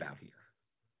talk about here.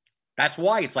 That's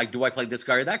why it's like, do I play this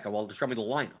guy or that guy? Well, show me the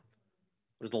lineup.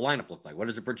 What does the lineup look like? What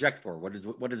does it project for? What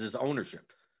is his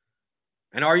ownership?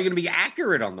 And are you going to be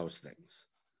accurate on those things?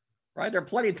 Right? There are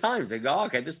plenty of times they go,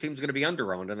 okay, this team's going to be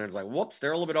under-owned. And then it's like, whoops,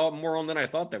 they're a little bit more owned than I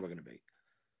thought they were going to be.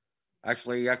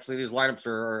 Actually, these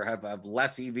lineups have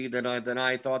less EV than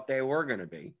I thought they were going to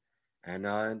be. And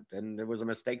it was a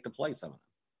mistake to play some of them.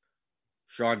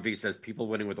 Sean V says people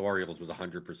winning with Orioles was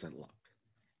 100% luck.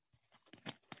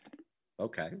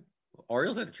 Okay. Well,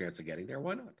 Orioles had a chance of getting there.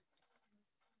 Why not?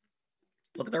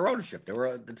 Look at their ownership.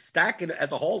 The stack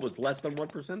as a whole was less than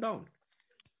 1% owned.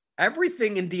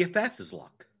 Everything in DFS is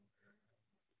luck.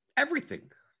 Everything.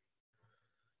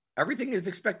 Everything is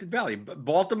expected value.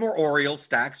 Baltimore Orioles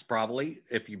stacks probably,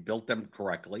 if you built them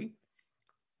correctly,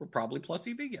 were probably plus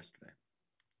EV yesterday.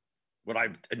 Would I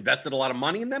have invested a lot of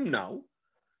money in them? No.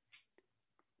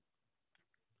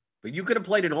 But you could have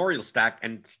played an Orioles stack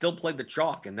and still played the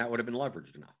chalk, and that would have been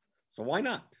leveraged enough. So why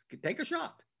not? Take a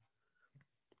shot.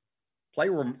 Play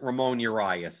Ramon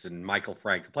Urias and Michael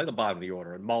Frank. Play the bottom of the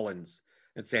order and Mullins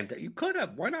and Santa. You could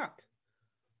have. Why not?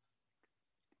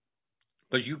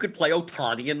 Because you could play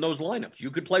Ohtani in those lineups.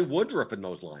 You could play Woodruff in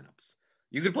those lineups.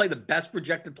 You could play the best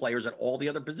projected players at all the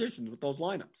other positions with those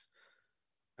lineups.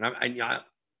 And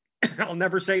I'll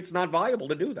never say it's not viable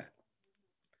to do that.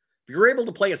 If you're able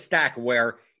to play a stack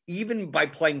where even by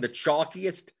playing the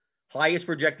chalkiest, highest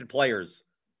projected players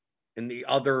in the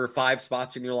other 5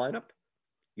 spots in your lineup,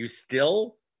 you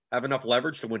still have enough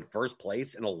leverage to win first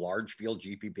place in a large field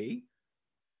GPP,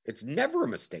 it's never a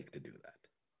mistake to do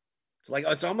that.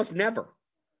 It's almost never.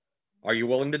 Are you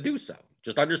willing to do so?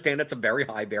 Just understand it's a very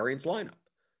high variance lineup.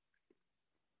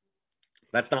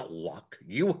 That's not luck.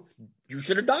 You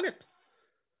should have done it.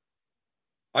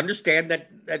 Understand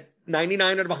that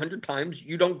 99 out of 100 times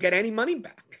you don't get any money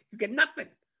back. You get nothing.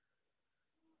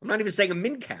 I'm not even saying a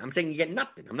min cap. I'm saying you get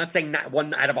nothing. I'm not saying not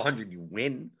 1 out of 100 you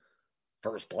win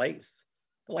first place.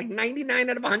 But like 99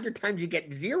 out of 100 times you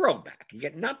get 0 back. You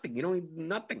get nothing. You don't need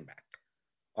nothing back.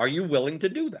 Are you willing to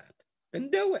do that? Then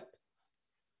do it.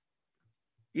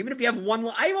 Even if you have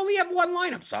I only have 1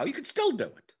 lineup, so you could still do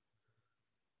it.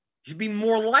 You should be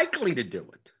more likely to do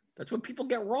it. That's what people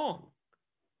get wrong.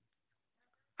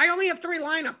 I only have 3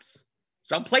 lineups,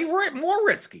 so play more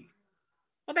risky.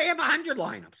 Well, they have 100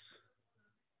 lineups.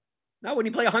 No, when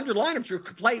you play 100 lineups,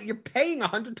 you're paying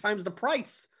 100 times the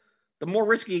price. The more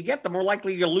risky you get, the more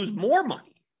likely you'll lose more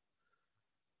money.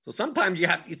 So sometimes you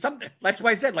have something. That's why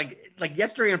I said, like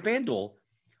yesterday on FanDuel,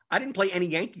 I didn't play any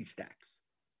Yankees stacks,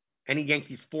 any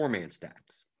Yankees 4-man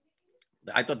stacks.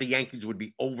 I thought the Yankees would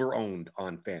be over-owned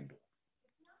on FanDuel.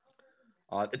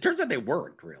 It turns out they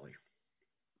weren't really.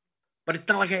 But it's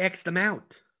not like I X'd them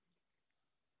out.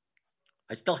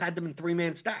 I still had them in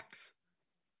 3-man stacks.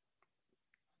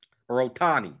 Or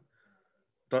Ohtani.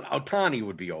 Thought Ohtani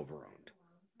would be over-owned.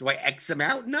 Do I X him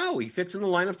out? No, he fits in the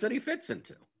lineups that he fits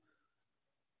into.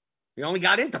 He only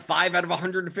got into 5 out of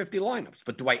 150 lineups.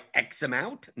 But do I X him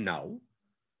out? No.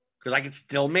 Because I can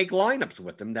still make lineups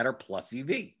with him that are plus EV.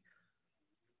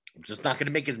 I'm just not going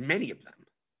to make as many of them.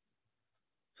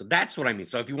 So that's what I mean.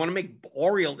 So if you want to make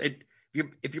Orioles,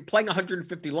 if you're playing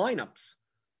 150 lineups,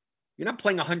 you're not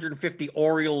playing 150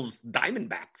 Orioles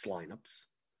Diamondbacks lineups.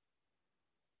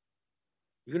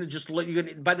 You're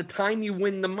gonna by the time you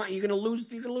win the money, you're gonna lose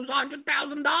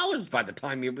 $100,000 by the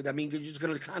time you're just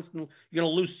gonna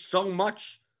lose so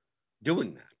much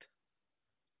doing that.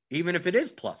 Even if it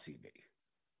is plus EV.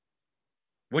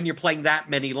 When you're playing that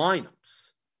many lineups.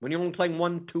 When you're only playing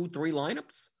 1, 2, 3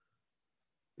 lineups,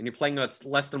 and you're playing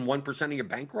less than 1% of your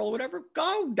bankroll or whatever,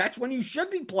 go. That's when you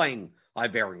should be playing high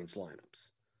variance lineups.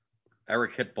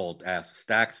 Eric Hitbold asks,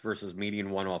 stacks versus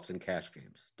median one-offs in cash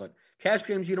games. But cash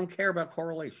games, you don't care about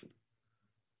correlation.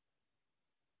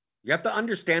 You have to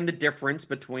understand the difference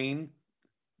between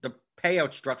the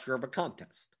payout structure of a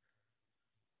contest.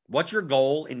 What's your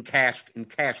goal in cash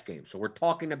games? So we're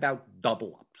talking about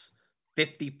double-ups,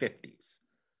 50-50s.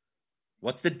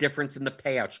 What's the difference in the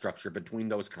payout structure between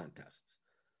those contests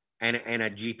and a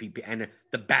GPP and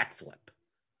the bat flip?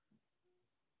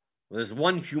 Well, there's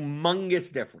one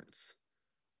humongous difference.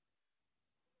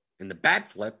 in the bat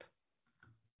flip,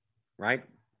 right?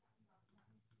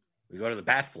 We go to the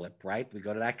bat flip, right? We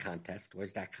go to that contest.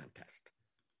 Where's that contest?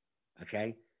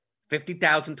 Okay.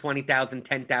 50,000, 20,000,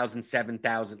 10,000,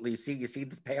 7,000. You see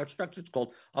this payout structure? It's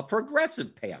called a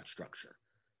progressive payout structure.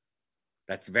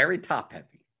 That's very top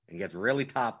heavy. And gets really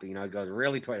top, it goes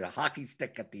really toward the hockey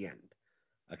stick at the end.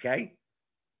 Okay?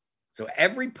 So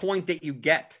every point that you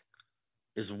get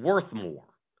is worth more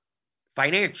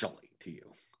financially to you.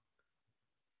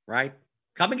 Right?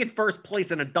 Coming in first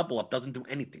place in a double up doesn't do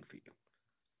anything for you.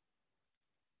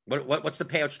 What's the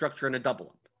payout structure in a double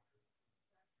up?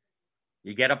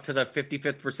 You get up to the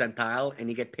 55th percentile and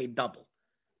you get paid double.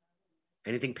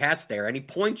 Anything past there, any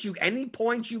points you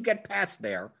get past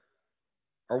there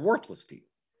are worthless to you.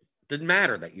 Didn't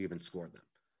matter that you even scored them.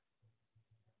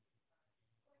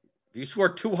 If you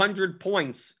scored 200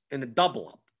 points in a double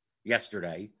up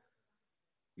yesterday,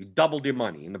 you doubled your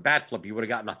money. In the bat flip, you would have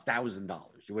gotten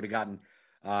 $1,000. You would have gotten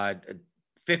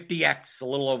 50x, a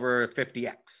little over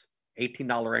 50x.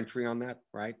 $18 entry on that,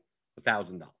 right?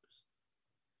 $1,000.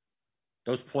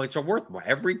 Those points are worth more.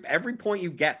 Every point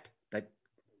you get that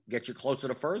gets you closer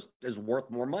to first is worth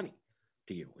more money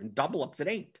to you. In double ups, it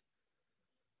ain't.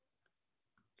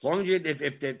 As long as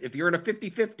if you're in a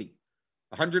 50-50,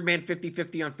 100-man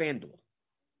 50-50 on FanDuel,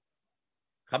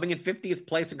 coming in 50th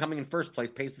place and coming in first place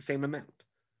pays the same amount.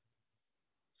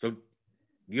 So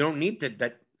you don't need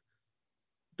to.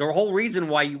 The whole reason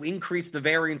why you increase the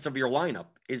variance of your lineup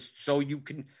is so you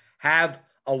can have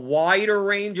a wider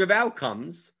range of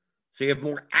outcomes, so you have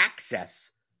more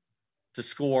access to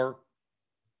score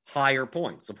higher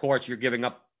points. Of course, you're giving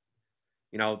up,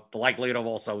 the likelihood of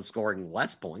also scoring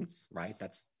less points, right?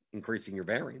 That's increasing your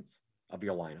variance of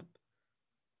your lineup.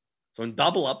 So in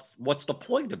double ups, what's the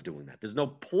point of doing that? There's no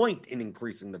point in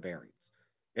increasing the variance.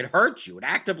 It hurts you. It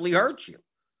actively hurts you.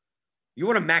 You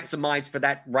want to maximize for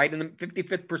that right in the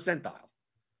 55th percentile.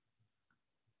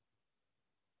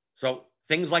 So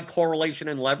things like correlation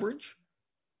and leverage,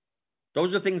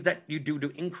 those are things that you do to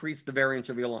increase the variance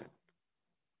of your lineup.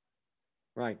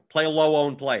 Right? Play a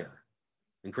low-owned player.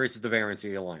 Increases the variance of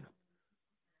your lineup.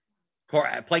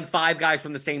 Playing 5 guys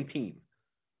from the same team.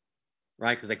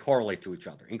 Right? Because they correlate to each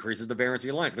other. Increases the variance of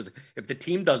your lineup. Because if the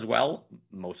team does well,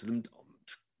 all of them do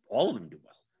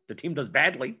well. If the team does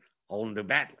badly, all of them do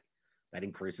badly. That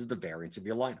increases the variance of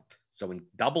your lineup. So in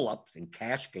double ups, in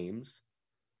cash games,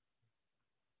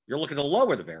 you're looking to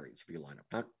lower the variance of your lineup,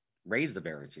 not raise the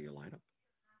variance of your lineup.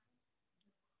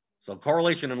 So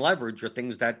correlation and leverage are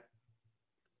things that,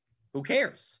 who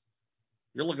cares?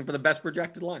 You're looking for the best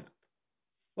projected lineup.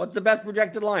 What's the best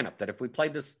projected lineup? That if we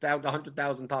played this out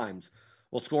 100,000 times,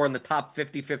 we'll score in the top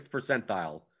 55th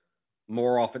percentile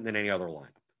more often than any other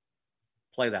lineup.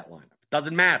 Play that lineup.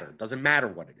 Doesn't matter. Doesn't matter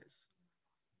what it is.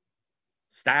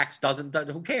 Stacks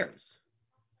who cares?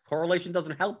 Correlation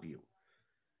doesn't help you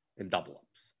in double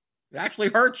ups. It actually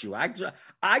hurts you.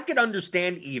 I could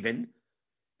understand even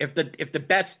if the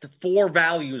best 4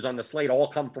 values on the slate all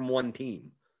come from one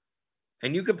team.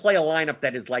 And you could play a lineup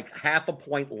that is like half a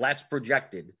point less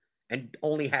projected and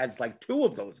only has like 2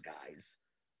 of those guys.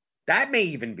 That may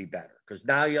even be better because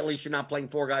now at least you're not playing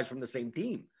 4 guys from the same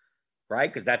team. Right?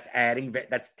 Because that's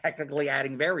technically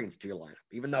adding variance to your lineup,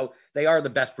 even though they are the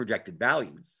best projected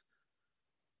values.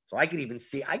 So I could even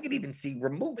see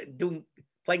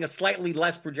playing a slightly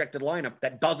less projected lineup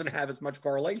that doesn't have as much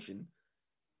correlation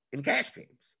in cash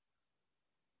games.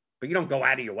 But you don't go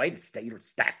out of your way to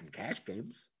stack in cash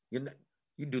games. You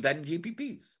do that in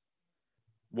GPPs,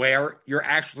 where you're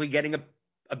actually getting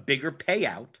a bigger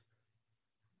payout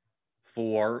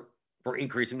for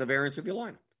increasing the variance of your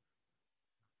lineup.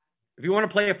 If you want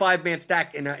to play a 5-man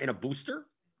stack in a booster,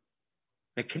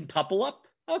 it can tuple up,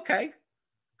 okay.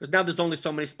 Because now there's only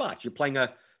so many spots. You're playing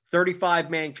a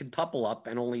 35-man quintuple up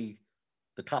and only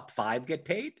the top 5 get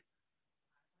paid?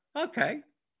 Okay.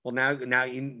 Well, now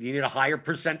you need a higher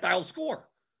percentile score.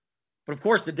 But of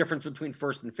course, the difference between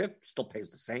first and fifth still pays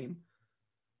the same.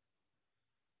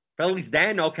 But at least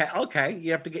then, okay,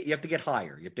 you have to get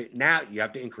higher. You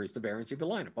have to increase the variance of your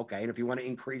lineup. Okay, and if you want to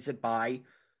increase it by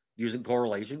using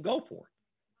correlation, go for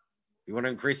it. If you want to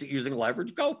increase it using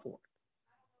leverage, go for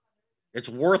it. It's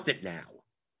worth it now.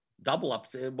 Double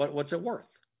ups, what's it worth?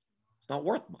 It's not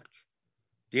worth much.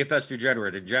 DFS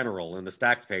Degenerate in general, in the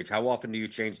stacks page, how often do you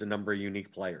change the number of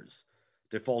unique players?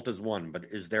 Default is 1, but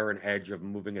is there an edge of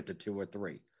moving it to 2 or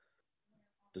 3?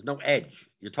 There's no edge.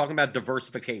 You're talking about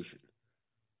diversification.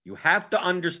 You have to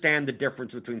understand the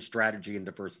difference between strategy and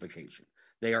diversification.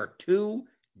 They are 2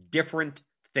 different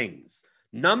things.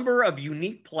 Number of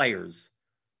unique players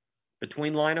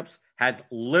between lineups has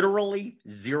literally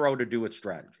 0 to do with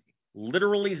strategy.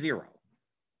 Literally 0.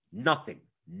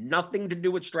 Nothing to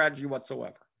do with strategy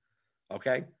whatsoever.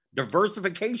 Okay?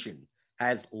 Diversification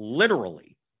has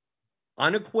literally,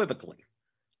 unequivocally,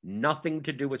 nothing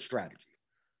to do with strategy.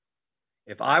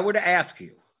 If I were to ask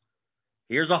you,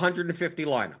 here's 150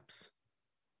 lineups.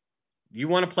 You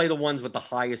want to play the ones with the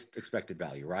highest expected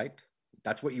value, right?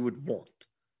 That's what you would want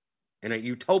in a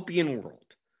utopian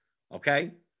world.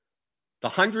 Okay? The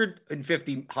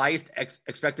 150 highest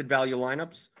expected value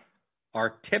lineups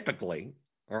are typically,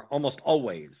 or almost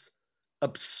always,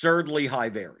 absurdly high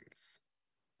variance.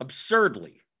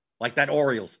 Absurdly. Like that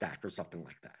Orioles stack or something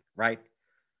like that, right?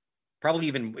 Probably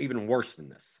even worse than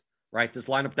this, right? This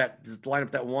lineup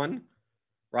that won,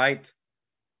 right?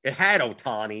 It had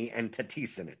Ohtani and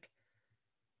Tatis in it.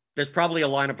 There's probably a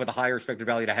lineup with a higher expected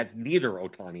value that has neither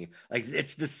Ohtani. Like,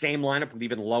 it's the same lineup with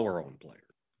even lower owned players.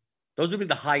 Those would be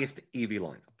the highest EV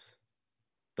lineups.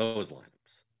 Those lineups.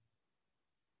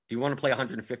 Do you want to play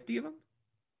 150 of them?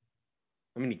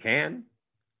 I mean, you can.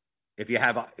 If you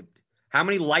have how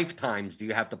many lifetimes do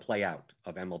you have to play out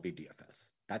of MLB DFS?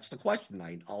 That's the question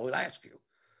I'll ask you.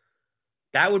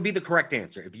 That would be the correct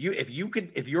answer. If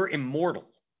you're immortal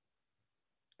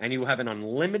and you have an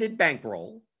unlimited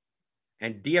bankroll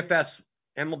and DFS,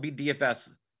 MLB DFS,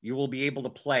 you will be able to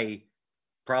play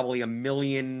probably 1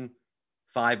 million,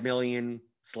 5 million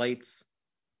slates.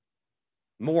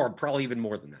 More, probably even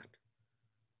more than that.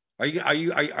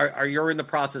 Are you in the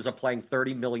process of playing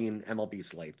 30 million MLB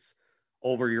slates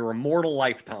over your immortal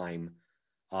lifetime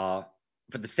for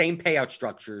the same payout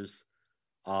structures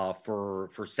for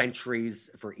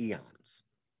centuries, for eons?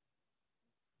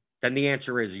 Then the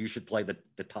answer is you should play the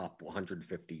top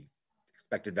 150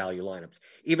 expected value lineups,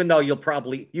 even though you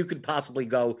could possibly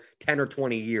go 10 or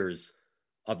 20 years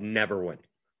of never winning.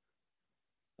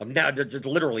 Of now, just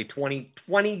literally 20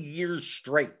 years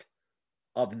straight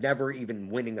of never even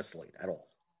winning a slate at all.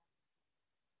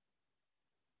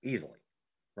 Easily,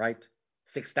 right?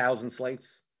 6,000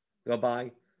 slates go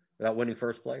by without winning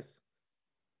first place.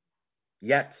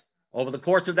 Yet, over the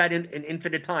course of that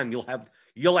infinite time,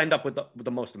 you'll end up with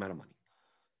the most amount of money.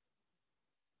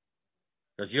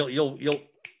 Because you'll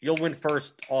win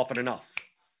first often enough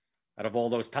out of all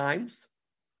those times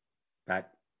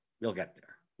that you'll get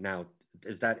there. Now,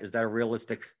 is that a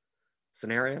realistic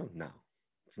scenario? No,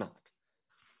 it's not.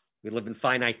 We live in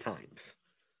finite times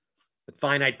with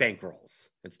finite bankrolls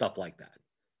and stuff like that.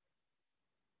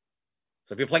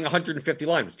 So if you're playing 150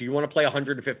 lineups, do you want to play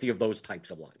 150 of those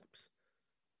types of lineups?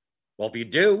 Well, if you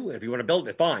do, if you want to build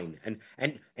it, fine.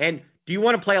 And do you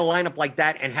want to play a lineup like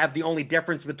that and have the only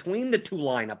difference between the two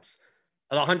lineups,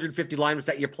 the 150 lineups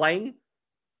that you're playing?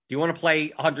 Do you want to play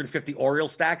 150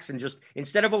 Orioles stacks and just,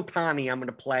 instead of Ohtani, I'm going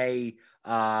to play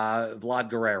Vlad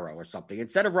Guerrero or something.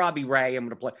 Instead of Robbie Ray, I'm going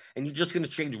to play, and you're just going to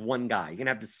change one guy. You're going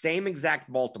to have the same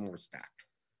exact Baltimore stack,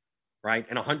 right?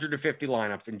 And 150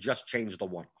 lineups and just change the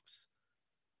one-offs.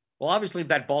 Well, obviously, if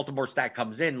that Baltimore stack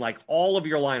comes in, like, all of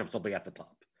your lineups will be at the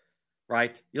top,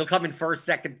 right? You'll come in first,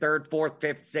 second, third, fourth,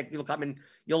 fifth, sixth. You'll come in,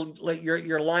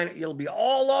 your line, you'll be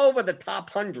all over the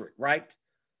top 100, right?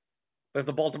 But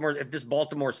if this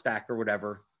Baltimore stack or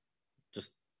whatever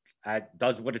just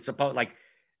does what it's supposed, like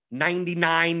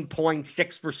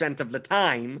 99.6% of the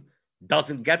time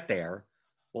doesn't get there,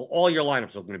 well, all your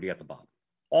lineups are going to be at the bottom.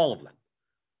 All of them.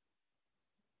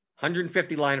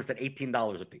 150 lineups at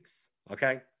 $18 a piece.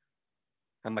 Okay?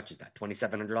 How much is that?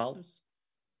 $2,700?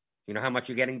 You know how much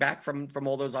you're getting back from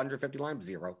all those 150 lineups?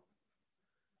 Zero.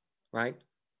 Right?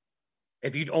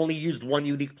 If you'd only used one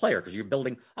unique player, because I'm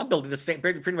building the same,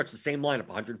 pretty much the same lineup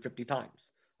 150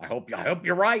 times. I hope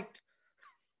you're right.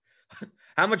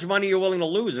 How much money are you willing to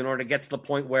lose in order to get to the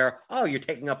point where, you're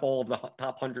taking up all of the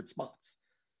top 100 spots?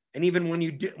 And even when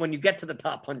you get to the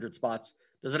top 100 spots,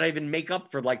 does it even make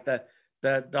up for like the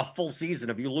full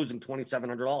season of you losing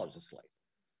 $2,700 a slate?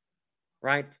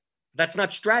 Right? That's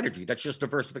not strategy. That's just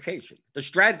diversification.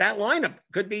 That lineup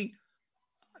could be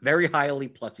very highly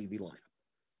plus EV lineup.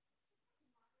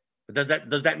 But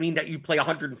does that mean that you play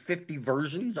 150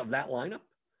 versions of that lineup?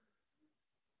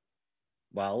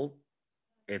 Well,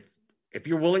 if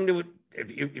you're willing to,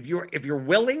 if you're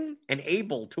willing and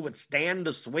able to withstand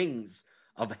the swings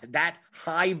of that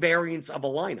high variance of a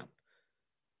lineup,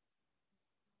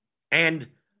 and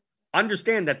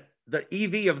understand that the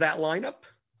EV of that lineup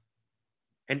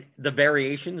and the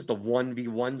variations, the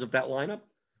 1v1s of that lineup,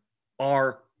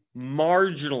 are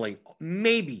marginally,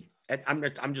 maybe,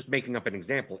 I'm just making up an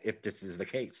example if this is the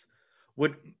case,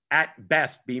 would at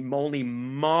best be only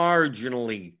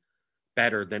marginally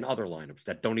better than other lineups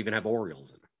that don't even have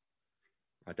Orioles in them,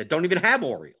 right? That don't even have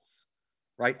Orioles,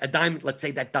 right? Let's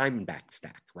say that Diamondback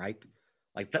stack, right?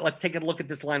 Like, let's take a look at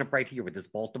this lineup right here with this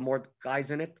Baltimore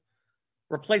guys in it.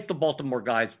 Replace the Baltimore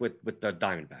guys with the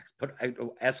Diamondbacks. Put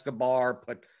Escobar,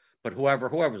 put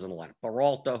whoever's in the lineup.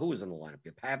 Peralta, who was in the lineup?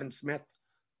 You Pavin Smith?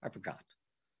 I forgot.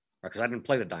 Because I didn't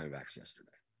play the Diamondbacks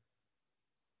yesterday.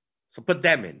 So put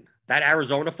them in. That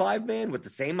Arizona 5-man with the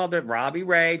same other Robbie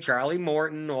Ray, Charlie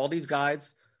Morton, all these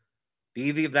guys. The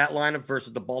EV of that lineup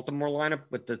versus the Baltimore lineup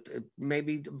with the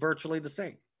maybe virtually the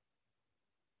same.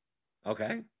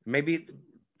 Okay? Maybe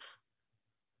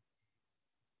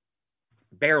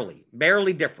barely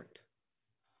different.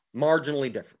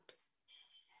 Marginally different.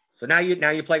 So now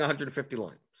you're playing 150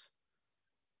 lineups.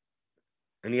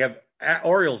 And you have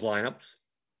Orioles lineups.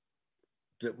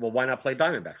 Well, why not play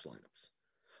Diamondbacks lineups?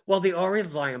 Well, the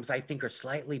Orioles lineups I think are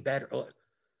slightly better.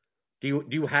 Do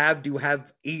you have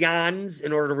eons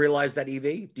in order to realize that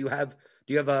EV? Do you have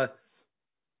a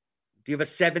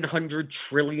 $700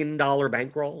 trillion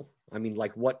bankroll? I mean,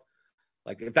 like what?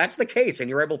 Like if that's the case and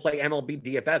you're able to play MLB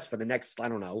DFS for the next, I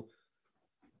don't know,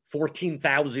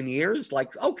 14,000 years,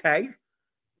 like, okay,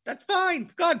 that's fine.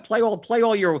 God, play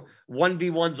all your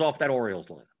 1v1s off that Orioles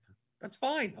lineup. That's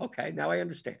fine. Okay, now I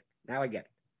understand. Now I get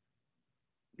it.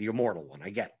 The immortal one, I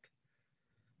get it.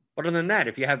 But other than that,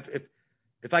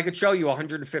 if I could show you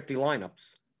 150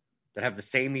 lineups that have the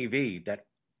same EV that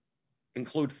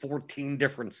include 14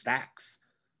 different stacks,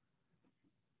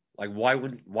 like why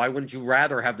wouldn't you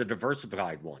rather have the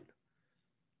diversified one?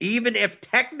 Even if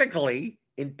technically,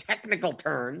 in technical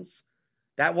terms,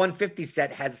 that 150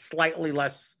 set has slightly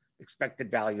less expected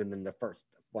value than the first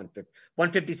 150.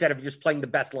 150 set if you're just playing the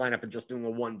best lineup and just doing a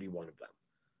 1v1 of them.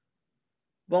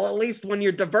 Well, at least when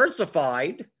you're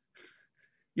diversified,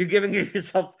 you're giving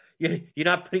yourself, you're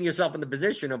not putting yourself in the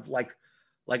position of like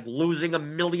losing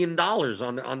 $1 million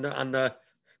on the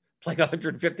playing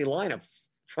 150 lineups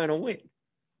trying to win.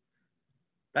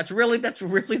 That's really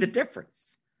the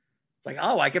difference. It's like,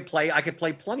 oh, I could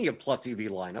play plenty of plus EV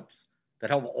lineups that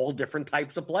have all different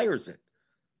types of players in.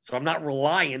 So I'm not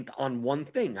reliant on one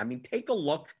thing. I mean, take a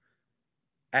look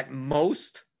at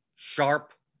most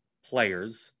sharp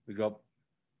players. We go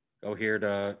here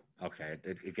to, okay,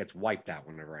 it gets wiped out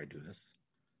whenever I do this.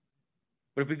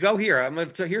 But if we go here,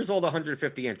 here's all the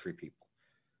 150 entry people.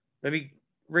 Maybe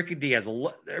Ricky D has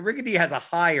a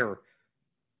higher,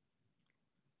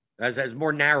 has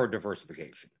more narrow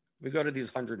diversification. We go to these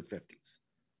 150s.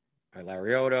 All right,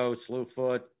 Larioto,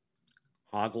 Slewfoot,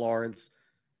 Hog Lawrence,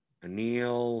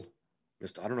 Anil,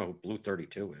 I don't know who Blue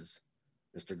 32 is.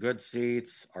 Mr. Good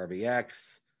Seats,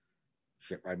 RBX,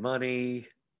 Shit Right Money,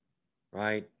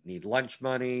 right? Need Lunch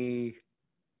Money,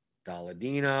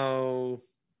 Dolladino,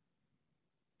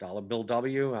 Dollar Bill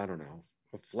W. I don't know.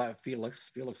 Felix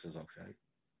is okay.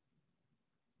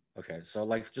 Okay,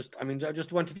 so I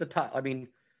just went to the top. I mean,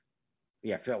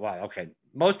 yeah, wow, okay.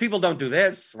 Most people don't do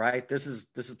this, right? This is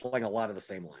playing a lot of the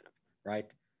same lineup, right?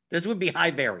 This would be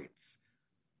high variance,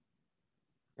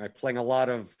 right? Playing a lot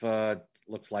of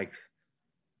looks like,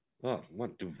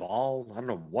 what Duvall? I don't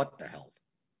know what the hell.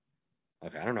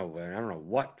 Okay, I don't know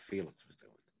what Felix was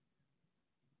doing.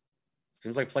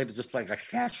 Seems like played just like a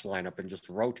cash lineup and just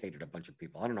rotated a bunch of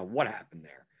people. I don't know what happened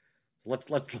there.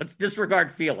 Let's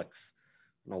disregard Felix.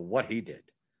 I don't know what he did.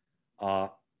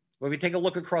 When we take a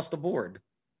look across the board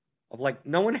of like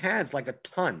no one has like a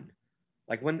ton.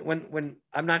 Like when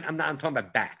I'm talking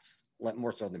about bats,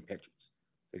 more so than pitchers.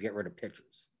 To get rid of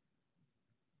pitchers.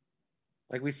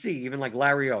 Like we see, even like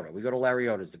Larioto. We go to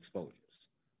Lariota's exposures.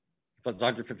 He plays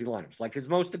 150 lineups. Like his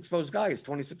most exposed guy is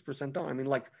 26% on. I mean,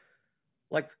 like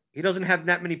he doesn't have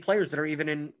that many players that are even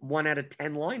in 1 out of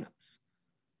 10 lineups.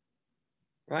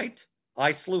 Right?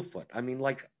 I Slewfoot. I mean,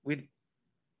 like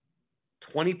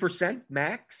 20%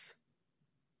 max.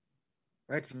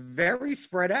 Right? It's very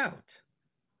spread out.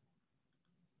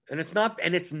 And it's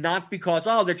not because,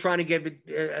 they're trying to give it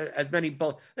as many.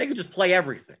 They can just play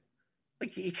everything.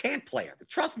 Like, you can't play everything.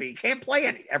 Trust me, you can't play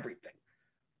everything.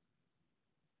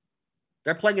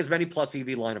 They're playing as many plus EV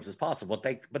lineups as possible,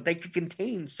 but they can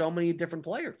contain so many different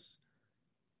players.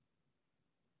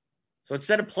 So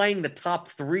instead of playing the top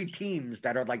 3 teams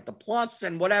that are like the plus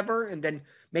and whatever, and then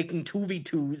making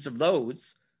 2v2s of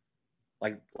those,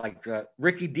 like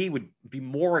Ricky D would be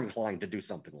more inclined to do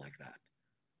something like that.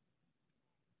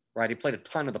 Right? He played a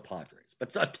ton of the Padres,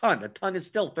 but a ton is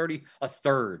still a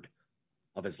third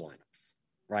of his lineups,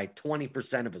 right?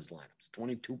 20% of his lineups,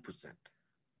 22%.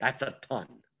 That's a ton.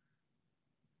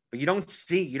 But you don't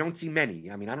see many.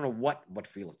 I mean, I don't know what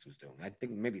Felix was doing. I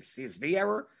think maybe CSV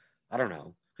error. I don't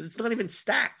know. Because it's not even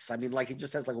stacks. I mean, like he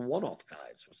just has like one-off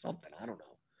guys or something. I don't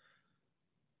know.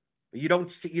 But you don't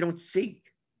see.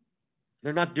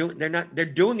 They're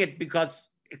doing it because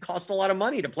it costs a lot of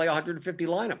money to play 150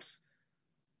 lineups.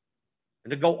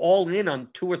 And to go all in on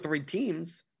 2 or 3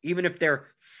 teams, even if they're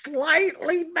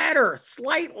slightly better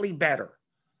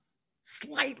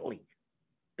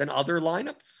than other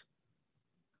lineups,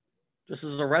 just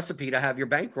as a recipe to have your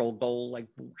bankroll go like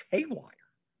haywire.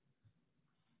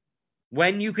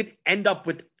 When you could end up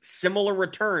with similar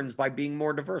returns by being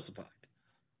more diversified.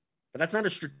 But that's not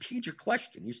a strategic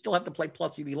question. You still have to play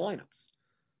plus EV lineups.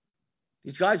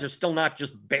 These guys are still not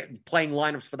just playing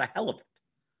lineups for the hell of it.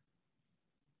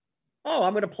 Oh,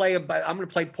 I'm going to play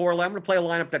poorly. I'm going to play a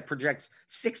lineup that projects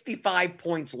 65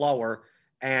 points lower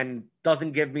and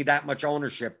doesn't give me that much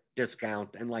ownership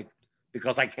discount, and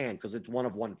because I can, because it's one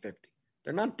of 150.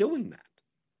 They're not doing that.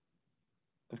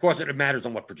 Of course, it matters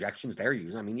on what projections they're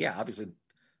using. I mean, yeah, obviously,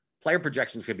 player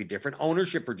projections could be different.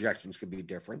 Ownership projections could be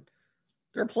different.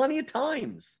 There are plenty of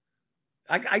times.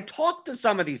 I talk to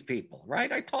some of these people,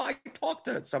 right? I talk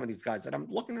to some of these guys that I'm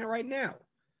looking at right now.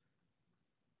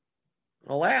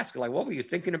 I'll ask, what were you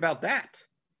thinking about that?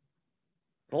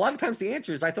 And a lot of times the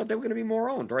answer is, I thought they were going to be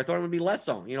more owned, or I thought it would be less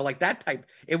owned. That type.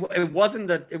 It wasn't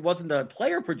the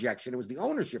player projection. It was the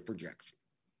ownership projection,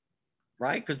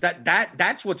 right? Because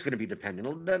that's what's going to be dependent.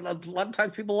 A lot of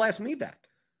times people ask me that.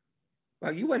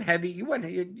 Well, you went heavy. You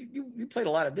played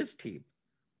a lot of this team,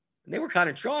 and they were kind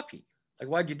of chalky.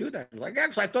 Why'd you do that?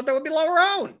 Actually, I thought they would be lower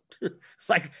owned.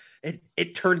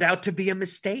 It turned out to be a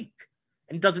mistake,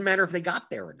 and it doesn't matter if they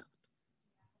got there or not.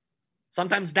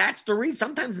 Sometimes that's the reason.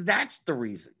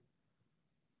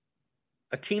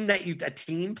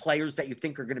 Players that you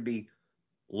think are going to be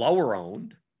lower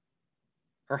owned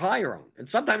or higher owned. And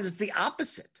sometimes it's the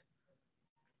opposite.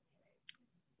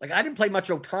 I didn't play much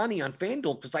Ohtani on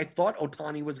FanDuel because I thought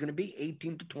Ohtani was going to be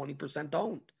 18 to 20%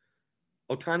 owned.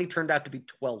 Ohtani turned out to be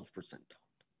 12% owned.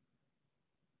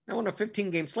 Now, on a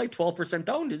 15-game slate, 12%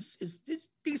 owned is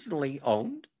decently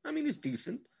owned. I mean, it's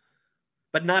decent.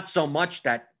 But not so much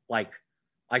that,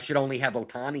 I should only have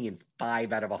Ohtani in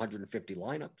 5 out of 150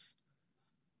 lineups.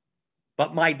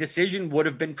 But my decision would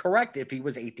have been correct if he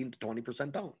was 18 to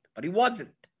 20% owned. But he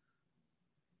wasn't.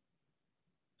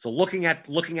 So looking at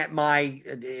my,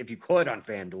 if you could, on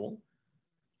FanDuel,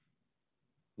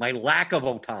 my lack of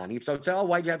Ohtani. So I'd say,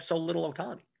 why'd you have so little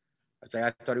Ohtani? I'd say,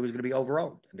 I thought he was going to be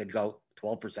over-owned. And they'd go,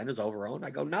 12% is over-owned. I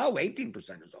go, no, 18%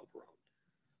 is over-owned.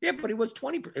 Yeah, but it was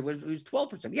 20. It was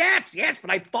 12%. Yes,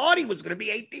 but I thought he was going to be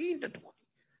 18 to 20,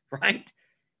 right?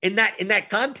 In that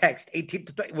context, 18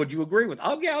 to 20, would you agree with?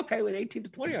 Oh, yeah, okay, with 18 to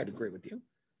 20, I'd agree with you,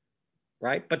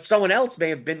 right? But someone else may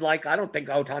have been like, I don't think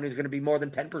Ohtani is going to be more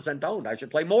than 10% owned. I should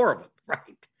play more of him,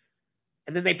 right?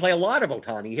 And then they play a lot of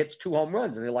Ohtani. He hits 2 home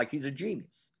runs, and they're like, he's a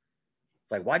genius.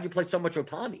 It's like, why'd you play so much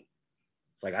Ohtani?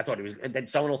 It's like, I thought he was, and then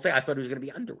someone will say, I thought he was going to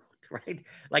be under-owned, right?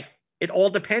 It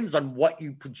all depends on what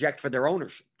you project for their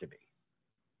ownership to be.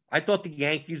 I thought the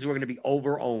Yankees were going to be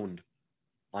over-owned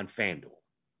on FanDuel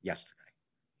yesterday.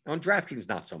 Now, on DraftKings,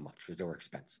 not so much because they were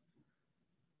expensive.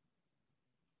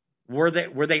 Were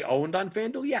they owned on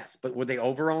FanDuel? Yes. But were they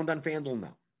over-owned on FanDuel?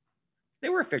 No. They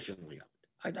were efficiently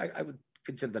owned. I would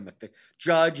consider them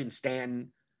Judge and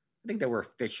Stanton, I think they were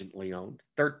efficiently owned.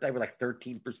 They were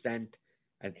 13%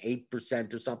 and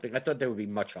 8% or something. I thought they would be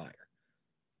much higher.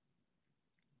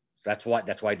 That's why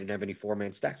I didn't have any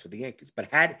 4-man stacks with the Yankees. But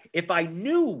if I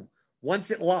knew once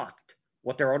it locked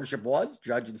what their ownership was,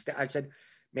 Judge and I said,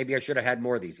 maybe I should have had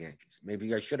more of these Yankees.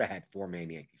 Maybe I should have had 4-man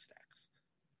Yankee stacks.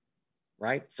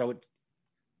 Right? So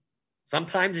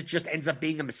sometimes it just ends up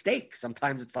being a mistake.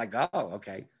 Sometimes it's like, oh,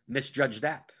 okay, misjudge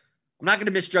that. I'm not going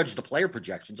to misjudge the player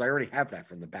projections. I already have that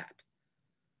from the bat.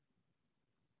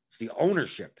 It's the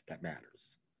ownership that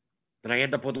matters. Then I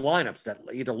end up with lineups that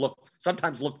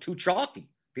sometimes look too chalky.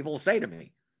 People will say to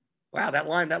me, wow, that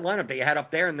lineup that you had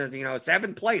up there in the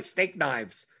 7th place, steak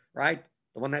knives, right?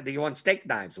 The one that you won steak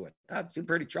knives with. That seemed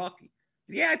pretty chalky.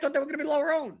 Yeah, I thought they were going to be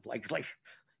lower owned.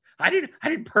 I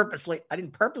didn't purposely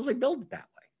build it that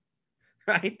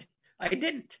way. Right? I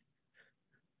didn't.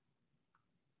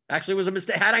 Actually, it was a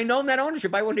mistake. Had I known that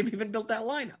ownership, I wouldn't have even built that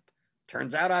lineup.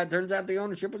 Turns out the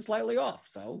ownership was slightly off.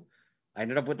 So I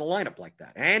ended up with a lineup like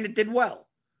that. And it did well.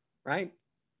 Right?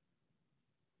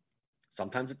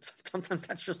 Sometimes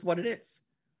that's just what it is.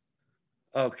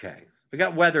 Okay. We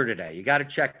got weather today. You got to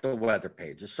check the weather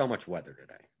page. There's so much weather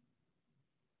today.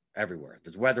 Everywhere.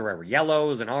 There's weather everywhere.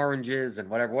 Yellows and oranges and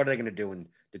whatever. What are they going to do in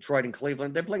Detroit and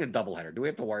Cleveland? They're playing a doubleheader. Do we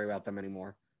have to worry about them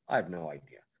anymore? I have no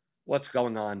idea what's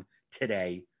going on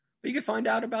today. But you can find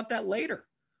out about that later.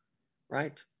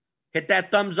 Right? Hit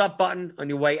that thumbs up button on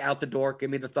your way out the door. Give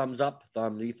me the thumbs up.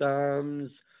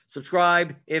 Thumbs.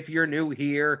 Subscribe if you're new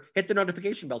here. Hit the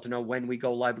notification bell to know when we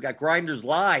go live. We got Grinders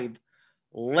live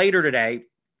later today.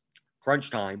 crunch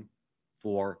time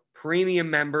for premium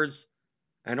members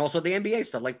and also the NBA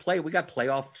stuff. Like we got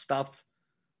playoff stuff,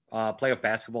 playoff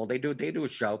basketball. They do a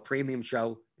show, premium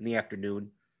show in the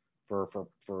afternoon for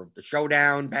the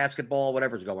showdown, basketball,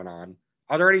 whatever's going on.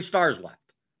 Are there any stars left?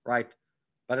 Right?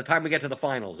 By the time we get to the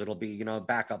finals, it'll be,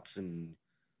 backups and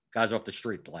guys off the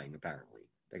street playing, apparently.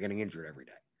 They're getting injured every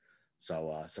day.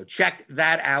 So check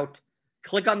that out.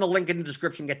 Click on the link in the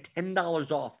description. Get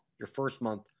 $10 off your first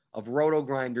month of Roto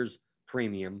Grinders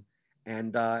Premium.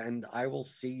 And I will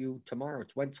see you tomorrow.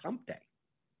 It's Hump Day.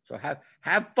 So have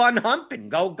fun humping.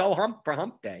 Go hump for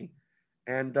Hump Day.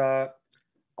 And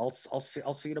I'll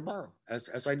see you tomorrow,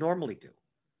 as I normally do.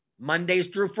 Mondays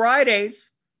through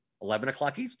Fridays, 11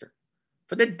 o'clock Eastern,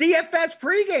 for the DFS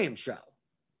pregame show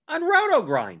on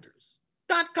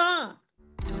RotoGrinders.com.